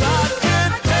 No, I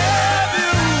can't have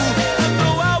you. And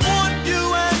though I want you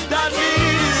and I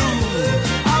need you,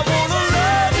 I wanna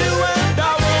love you and I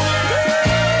wanna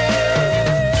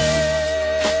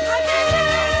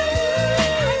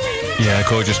live. Yeah,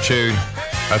 gorgeous tune.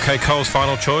 Okay, Cole's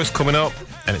final choice coming up,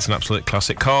 and it's an absolute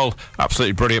classic. Cole,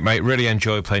 absolutely brilliant, mate. Really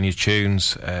enjoy playing your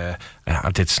tunes.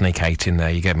 I did sneak 8 in there.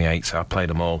 You gave me 8, so I played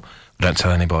them all. Don't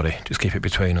tell anybody. Just keep it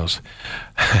between us.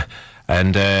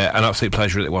 And an absolute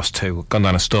pleasure it was too. Gone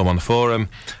down a storm on the forum.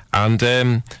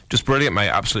 And just brilliant, mate.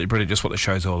 Absolutely brilliant. Just what the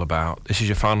show's all about. This is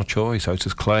your final choice.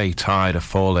 Otis Clay, Tired of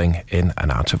Falling in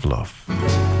and Out of Love.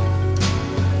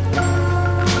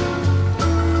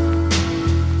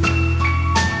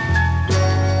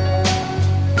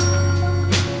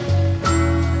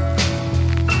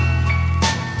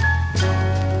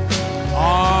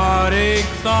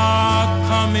 Heartaches are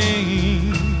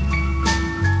coming.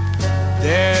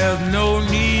 There's no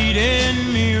need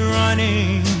in me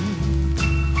running.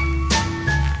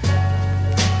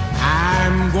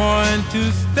 I'm going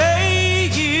to stay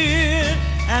here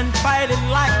and fight it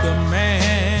like a man.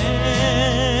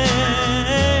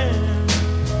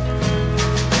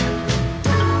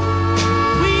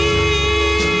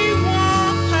 We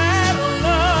once had a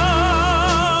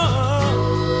love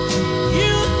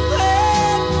you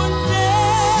said would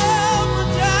never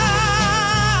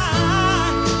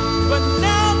die, but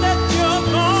now that you're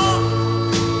gone,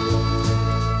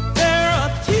 there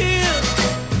are tears,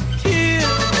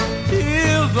 tears,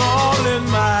 tears all in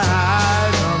my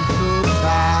eyes. I'm so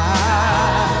tired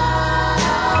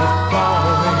of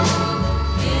falling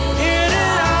in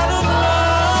and out of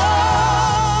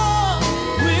love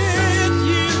with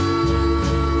you.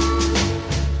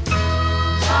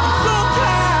 I'm so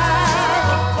tired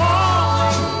of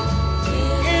falling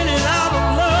in and out of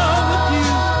love with you.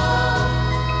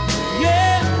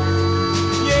 Yeah,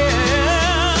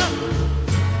 yeah.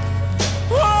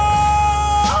 Whoa,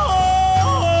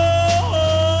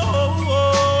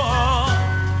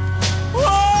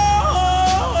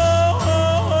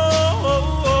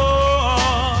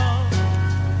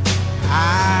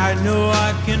 I know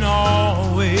I can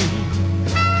always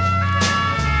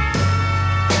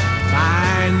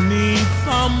find me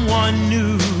someone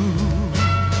new,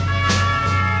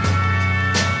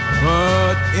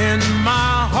 but in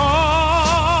my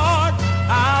heart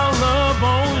I'll love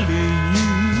only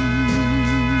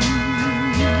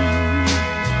you.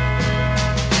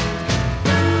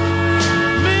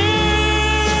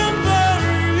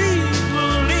 Memories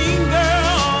will linger,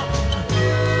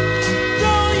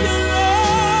 though your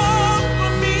love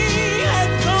for me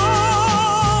has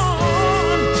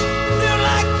gone. Still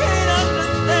I can't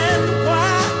understand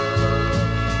why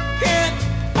can't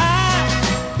I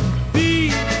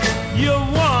be your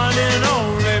one and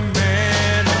only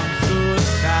man. I'm so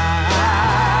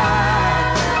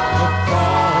tired of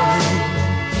falling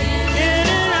in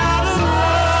and out of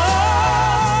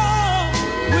love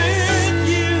with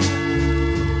you.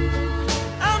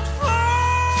 I'm so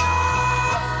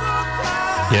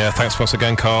tired. Yeah, thanks once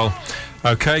again, Carl.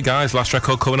 Okay, guys, last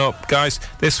record coming up. Guys,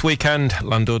 this weekend,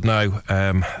 Landudno,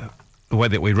 the way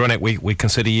that we run it, we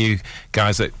consider you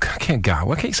guys that...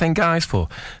 What keep you saying guys for?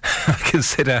 I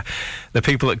consider the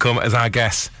people that come as our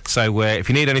guests. So if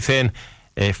you need anything,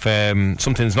 if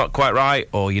something's not quite right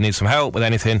or you need some help with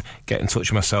anything, get in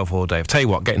touch with myself or Dave. Tell you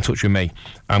what, get in touch with me.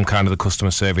 I'm kind of the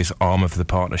customer service arm of the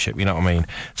partnership, you know what I mean?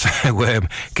 So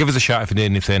give us a shout if you need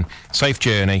anything. Safe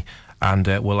journey, and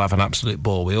we'll have an absolute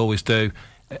ball. We always do.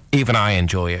 Even I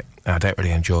enjoy it. I don't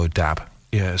really enjoy dab.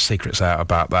 Yeah, secrets out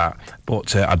about that.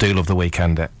 But I do love the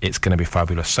weekend. It's going to be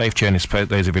fabulous. Safe journeys for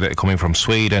those of you that are coming from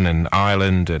Sweden and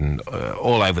Ireland and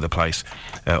all over the place,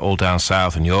 all down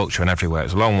south and Yorkshire and everywhere.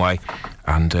 It's a long way.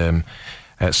 And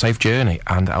safe journey.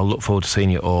 And I'll look forward to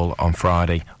seeing you all on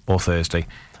Friday or Thursday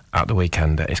at the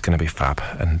weekend. It's going to be fab.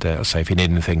 And say if you need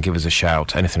anything, give us a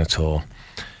shout, anything at all.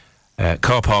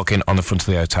 Car parking on the front of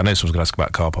the hotel. I know someone's going to ask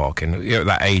about car parking. You're at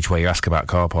that age where you ask about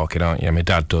car parking, aren't you? My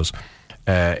dad does.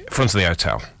 Front of the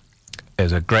hotel,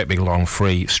 there's a great big long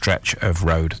free stretch of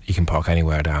road. You can park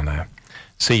anywhere down there.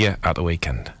 See you at the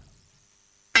weekend.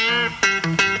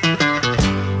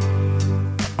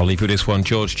 I'll leave you with this one,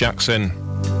 George Jackson,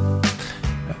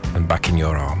 and Back in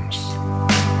Your Arms.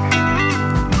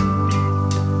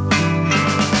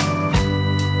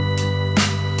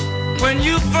 When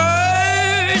you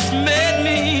first met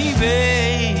me,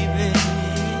 baby,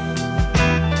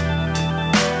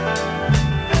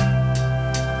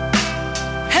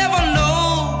 heaven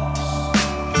knows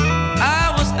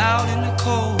I was out in the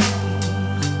cold.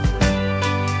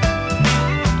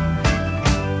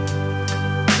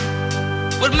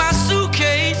 With my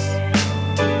suitcase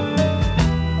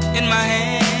in my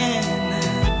hand,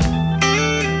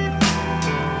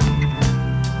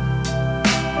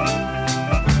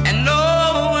 and no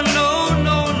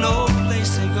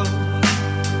place to go.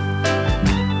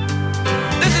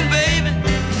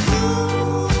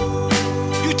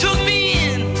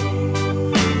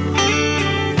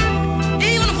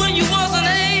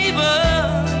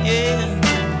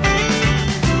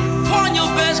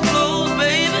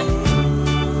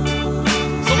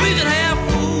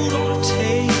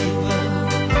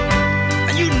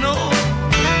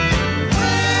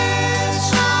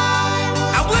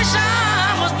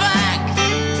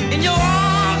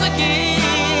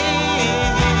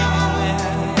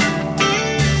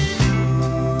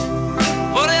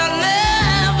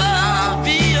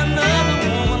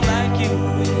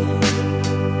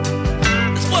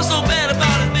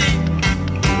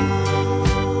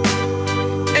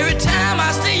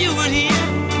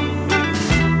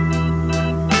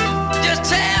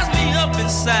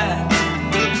 side.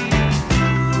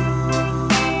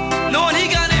 Knowing he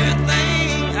got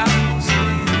everything I want,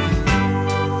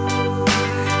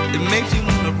 it makes you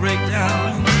want to break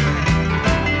down.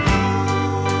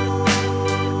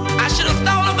 I should have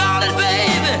thought about it,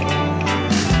 baby,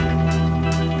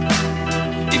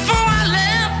 before I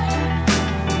left.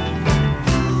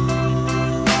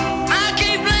 I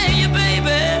can't blame you,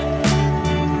 baby.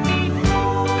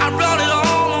 I brought it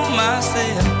all on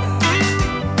myself.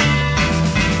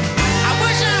 I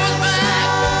wish I was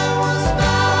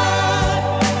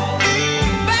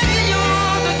back in your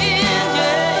arms again,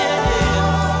 yeah.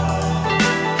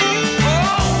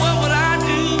 Oh, what would I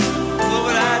do? What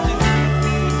would I do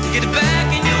to get back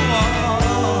in your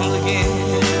arms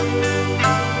again?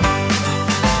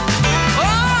 Oh,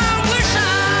 I wish I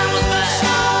was back.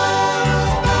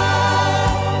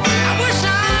 I wish I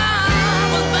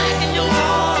was back in your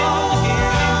arms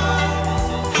again.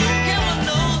 Heaven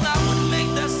knows I wouldn't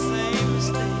make that same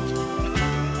mistake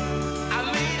I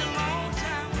made a long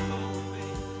time ago,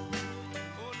 baby.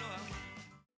 Oh, no.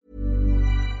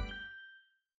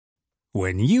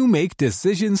 When you make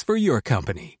decisions for your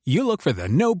company, you look for the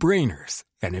no-brainers.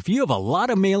 And if you have a lot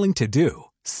of mailing to do,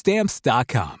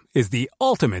 Stamps.com is the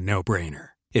ultimate no-brainer.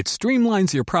 It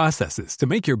streamlines your processes to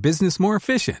make your business more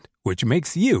efficient, which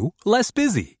makes you less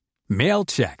busy. Mail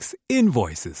checks,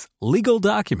 invoices, legal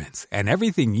documents, and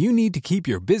everything you need to keep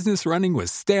your business running with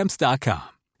Stamps.com.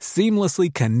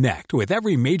 Seamlessly connect with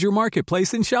every major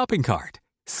marketplace and shopping cart.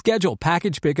 Schedule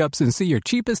package pickups and see your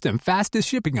cheapest and fastest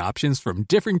shipping options from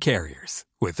different carriers,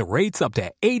 with rates up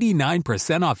to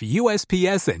 89% off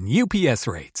USPS and UPS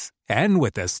rates. And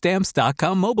with the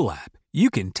Stamps.com mobile app, you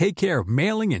can take care of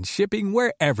mailing and shipping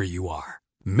wherever you are.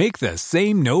 Make the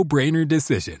same no-brainer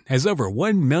decision as over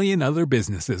 1 million other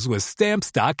businesses with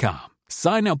Stamps.com.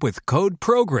 Sign up with code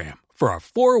PROGRAM for a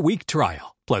 4-week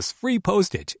trial, plus free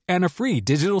postage and a free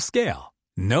digital scale.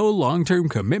 No long-term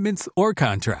commitments or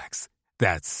contracts.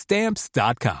 That's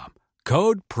Stamps.com.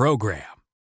 Code PROGRAM.